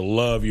have to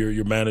love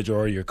your manager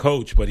or your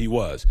coach, but he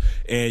was.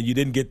 And you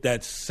didn't get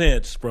that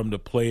sense from the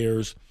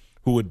players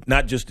who would,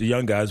 not just the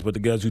young guys, but the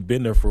guys who'd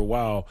been there for a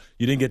while.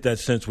 You didn't get that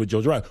sense with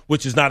Joe Girardi,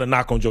 which is not a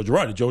knock on Joe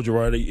Girardi. Joe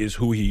Girardi is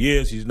who he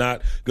is. He's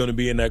not going to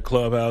be in that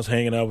clubhouse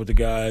hanging out with the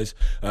guys.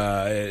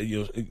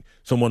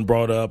 Someone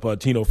brought up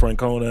Tino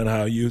Francona and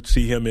how you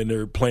see him in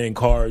there playing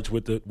cards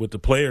with the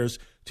players.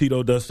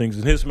 Tito does things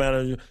in his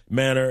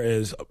manner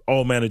as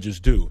all managers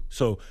do.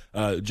 So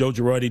Joe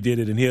Girardi did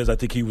it in his. I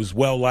think he was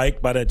well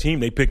liked by that team.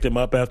 They picked him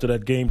up after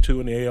that game 2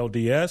 in the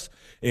ALDS,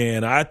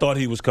 and I thought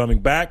he was coming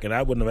back, and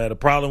I wouldn't have had a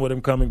problem with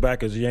him coming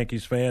back as a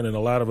Yankees fan, and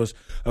a lot of us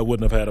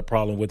wouldn't have had a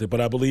problem with it.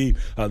 But I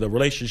believe the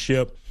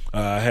relationship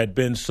had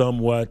been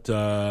somewhat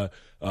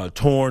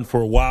torn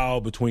for a while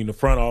between the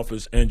front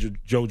office and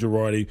Joe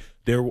Girardi.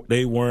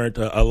 They weren't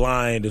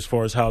aligned as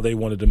far as how they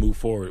wanted to move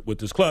forward with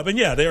this club. And,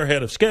 they're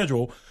ahead of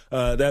schedule.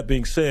 That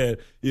being said,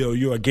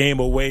 you're a game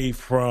away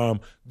from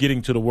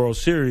getting to the World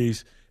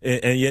Series,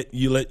 and yet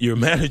you let your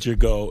manager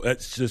go.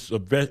 That's just a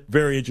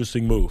very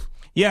interesting move.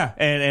 Yeah,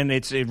 and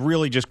it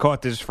really just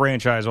caught this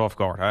franchise off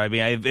guard. I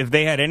mean, if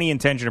they had any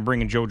intention of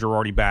bringing Joe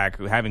Girardi back,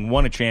 having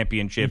won a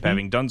championship,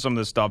 having done some of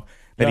the stuff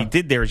that he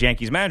did there as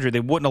Yankees manager, they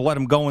wouldn't have let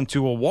him go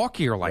into a walk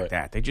year like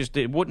that.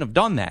 They wouldn't have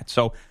done that.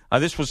 So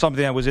this was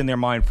something that was in their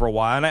mind for a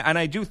while. And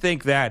I do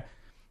think that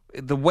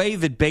the way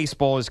that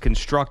baseball is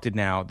constructed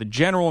now, the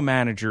general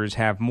managers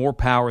have more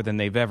power than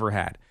they've ever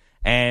had.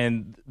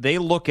 And they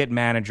look at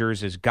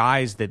managers as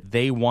guys that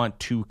they want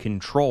to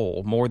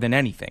control more than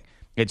anything.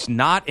 It's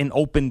not an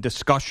open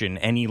discussion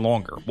any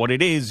longer. What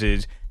it is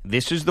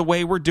this is the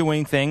way we're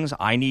doing things.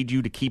 I need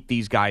you to keep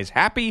these guys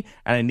happy,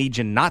 and I need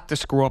you not to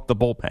screw up the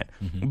bullpen.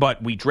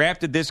 But we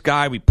drafted this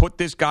guy. We put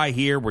this guy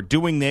here. We're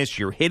doing this.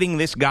 You're hitting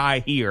this guy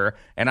here,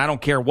 and I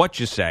don't care what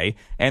you say.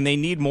 And they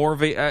need more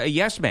of a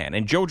yes man.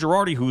 And Joe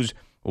Girardi, who's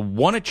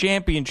won a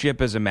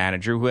championship as a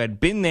manager, who had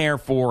been there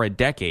for a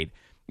decade,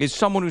 is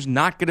someone who's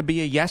not going to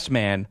be a yes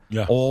man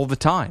all the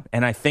time.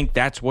 And I think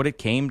that's what it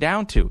came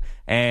down to.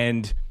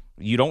 And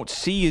you don't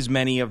see as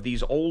many of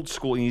these old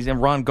school,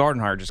 and Ron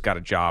Gardenhire just got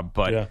a job,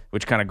 but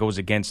which kind of goes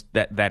against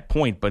that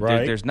point. But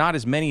there's not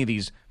as many of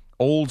these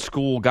old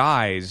school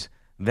guys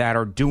that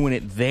are doing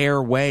it their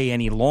way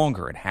any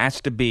longer. It has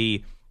to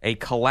be a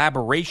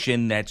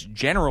collaboration that's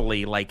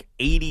generally like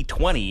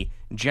 80-20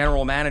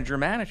 general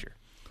manager.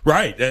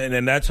 Right,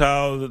 and that's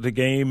how the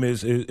game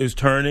is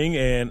turning,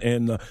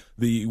 and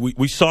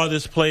we saw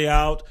this play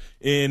out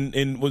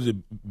in was it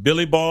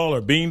Billy Ball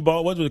or Bean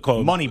Ball? What was it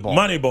called?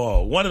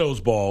 Moneyball, one of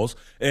those balls.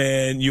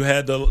 And you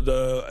had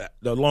the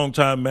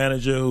longtime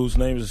manager whose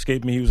name has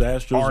escaped me. He was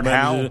Astros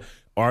manager.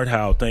 Art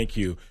Howe, thank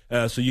you.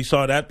 So you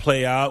saw that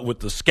play out with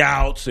the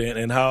scouts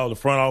and how the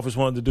front office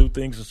wanted to do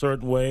things a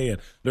certain way,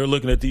 and they're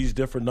looking at these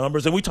different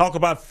numbers. And we talk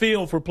about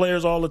feel for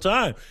players all the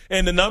time,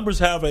 and the numbers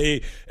have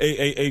a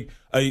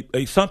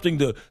something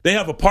to. They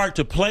have a part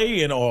to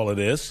play in all of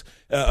this.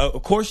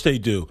 Of course they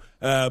do.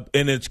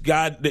 And it's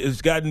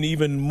gotten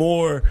even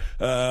more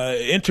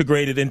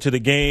integrated into the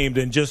game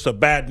than just a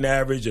batting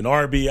average and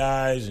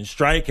RBIs and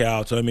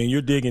strikeouts. I mean,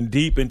 you're digging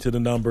deep into the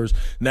numbers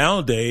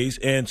nowadays,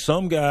 and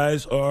some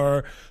guys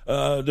are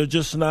they're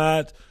just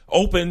not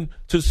open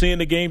to seeing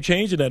the game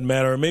change in that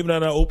manner, or maybe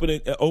not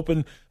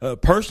open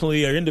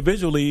personally or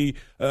individually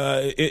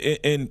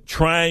in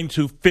trying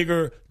to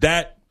figure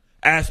that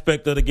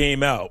aspect of the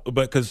game out,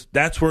 because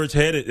that's where it's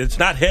headed. It's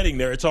not heading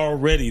there; it's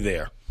already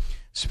there.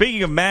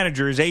 Speaking of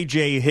managers,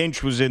 A.J.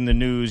 Hinch was in the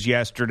news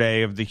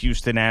yesterday of the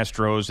Houston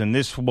Astros, and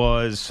this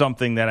was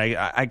something that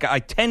I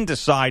tend to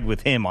side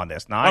with him on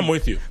this. Now, I'm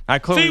with you.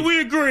 See,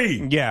 we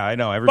agree. Yeah, I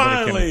know.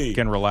 Everybody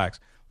can relax.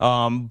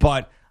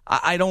 But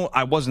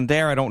I wasn't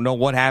there. I don't know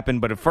what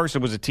happened. But at first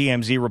it was a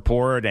TMZ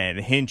report, and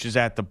Hinch is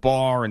at the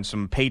bar, and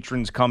some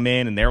patrons come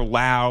in, and they're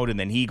loud, and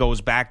then he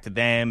goes back to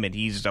them, and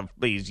he's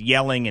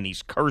yelling, and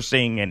he's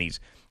cursing, and he's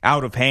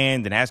out of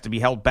hand and has to be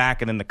held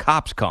back, and then the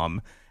cops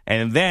come.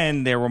 And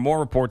then there were more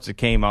reports that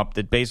came up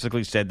that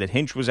basically said that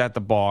Hinch was at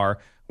the bar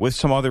with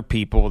some other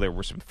people. There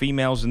were some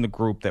females in the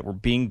group that were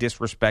being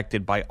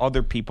disrespected by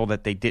other people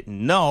that they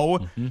didn't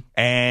know,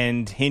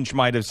 and Hinch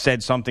might have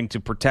said something to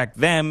protect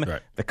them.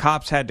 Right. The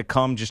cops had to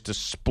come just to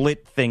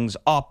split things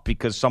up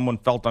because someone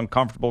felt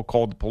uncomfortable,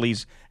 called the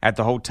police at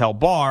the hotel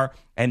bar,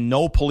 and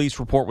no police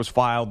report was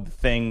filed. The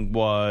thing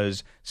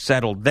was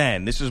settled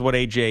then. This is what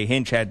A.J.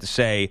 Hinch had to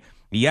say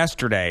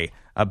yesterday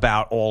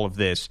about all of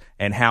this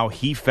and how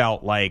he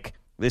felt like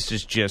this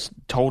is just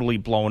totally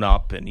blown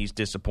up, and he's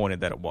disappointed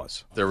that it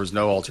was. There was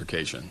no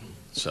altercation.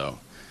 So,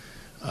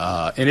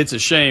 and it's a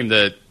shame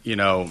that,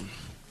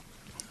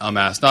 I'm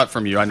asked, not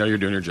from you, I know you're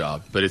doing your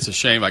job, but it's a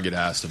shame I get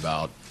asked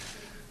about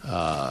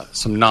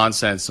some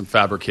nonsense, some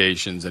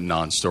fabrications and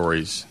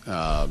non-stories,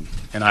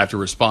 and I have to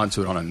respond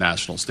to it on a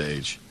national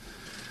stage.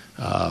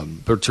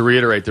 But to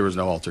reiterate, there was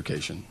no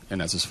altercation,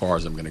 and that's as far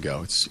as I'm going to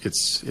go.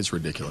 It's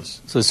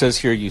ridiculous. So it says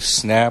here you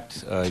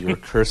snapped, you were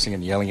cursing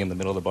and yelling in the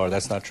middle of the bar.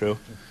 That's not true?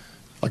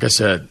 Like I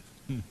said,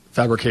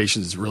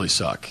 fabrications really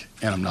suck,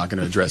 and I'm not going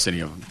to address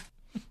any of them.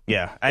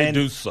 Yeah. They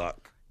do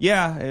suck.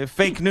 Yeah,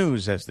 fake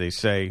news, as they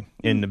say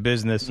in the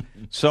business.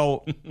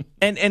 So,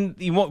 and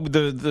the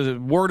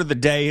word of the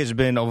day has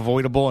been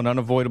avoidable and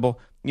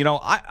unavoidable.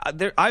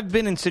 I've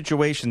been in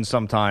situations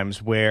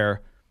sometimes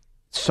where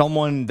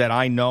someone that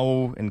I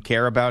know and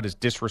care about is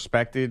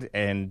disrespected,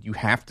 and you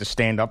have to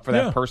stand up for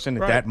that person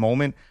at that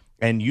moment,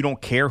 and you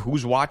don't care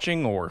who's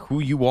watching or who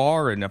you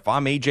are, and if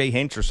I'm A.J.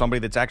 Hinch or somebody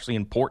that's actually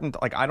important,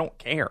 I don't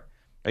care.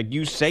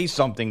 You say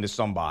something to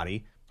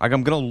somebody, I'm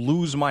going to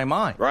lose my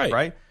mind,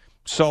 right?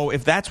 So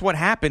if that's what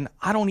happened,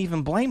 I don't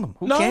even blame him.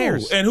 Who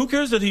cares? And who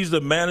cares that he's the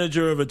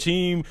manager of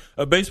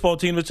a baseball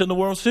team that's in the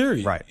World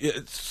Series? Right.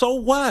 So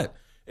what?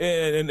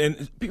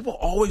 And people are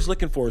always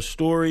looking for a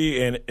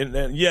story,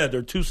 and yeah,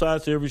 there are two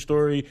sides to every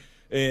story,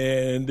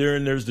 and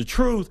there's the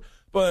truth,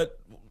 but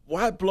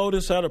why blow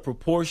this out of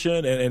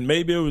proportion? And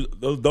maybe it was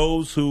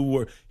those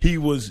he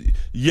was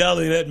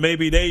yelling at,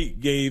 maybe they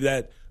gave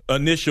that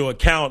initial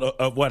account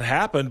of what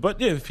happened.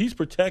 But if he's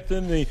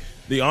protecting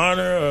the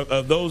honor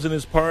of those in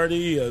his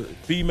party,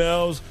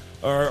 females,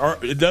 or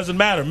it doesn't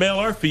matter,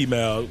 male or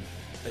female,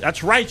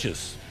 that's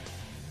righteous.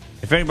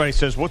 If anybody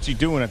says, what's he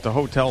doing at the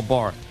hotel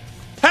bar?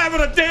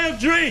 Having a damn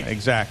drink.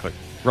 Exactly.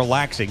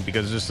 Relaxing,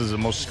 because this is the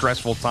most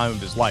stressful time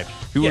of his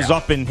life. He was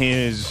up in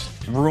his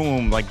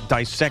room,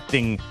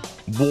 dissecting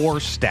war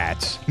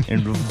stats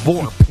and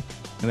VORP,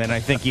 and then I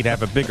think he'd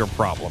have a bigger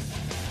problem.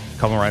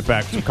 Coming right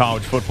back with some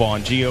college football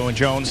on Gio and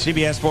Jones,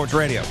 CBS Sports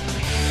Radio.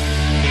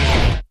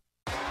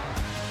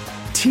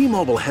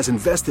 T-Mobile has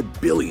invested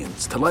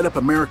billions to light up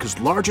America's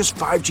largest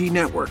 5G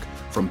network,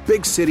 from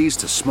big cities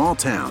to small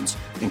towns,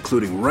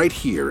 including right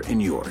here in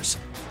yours.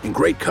 And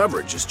great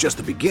coverage is just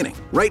the beginning.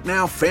 Right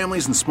now,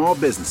 families and small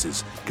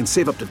businesses can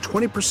save up to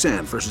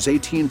 20% versus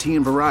AT&T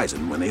and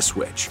Verizon when they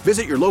switch.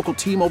 Visit your local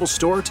T-Mobile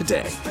store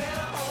today.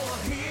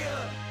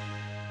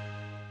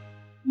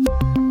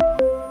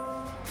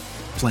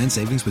 Plan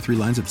savings with 3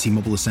 lines of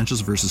T-Mobile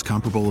Essentials versus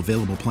comparable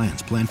available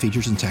plans. Plan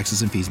features and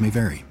taxes and fees may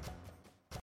vary.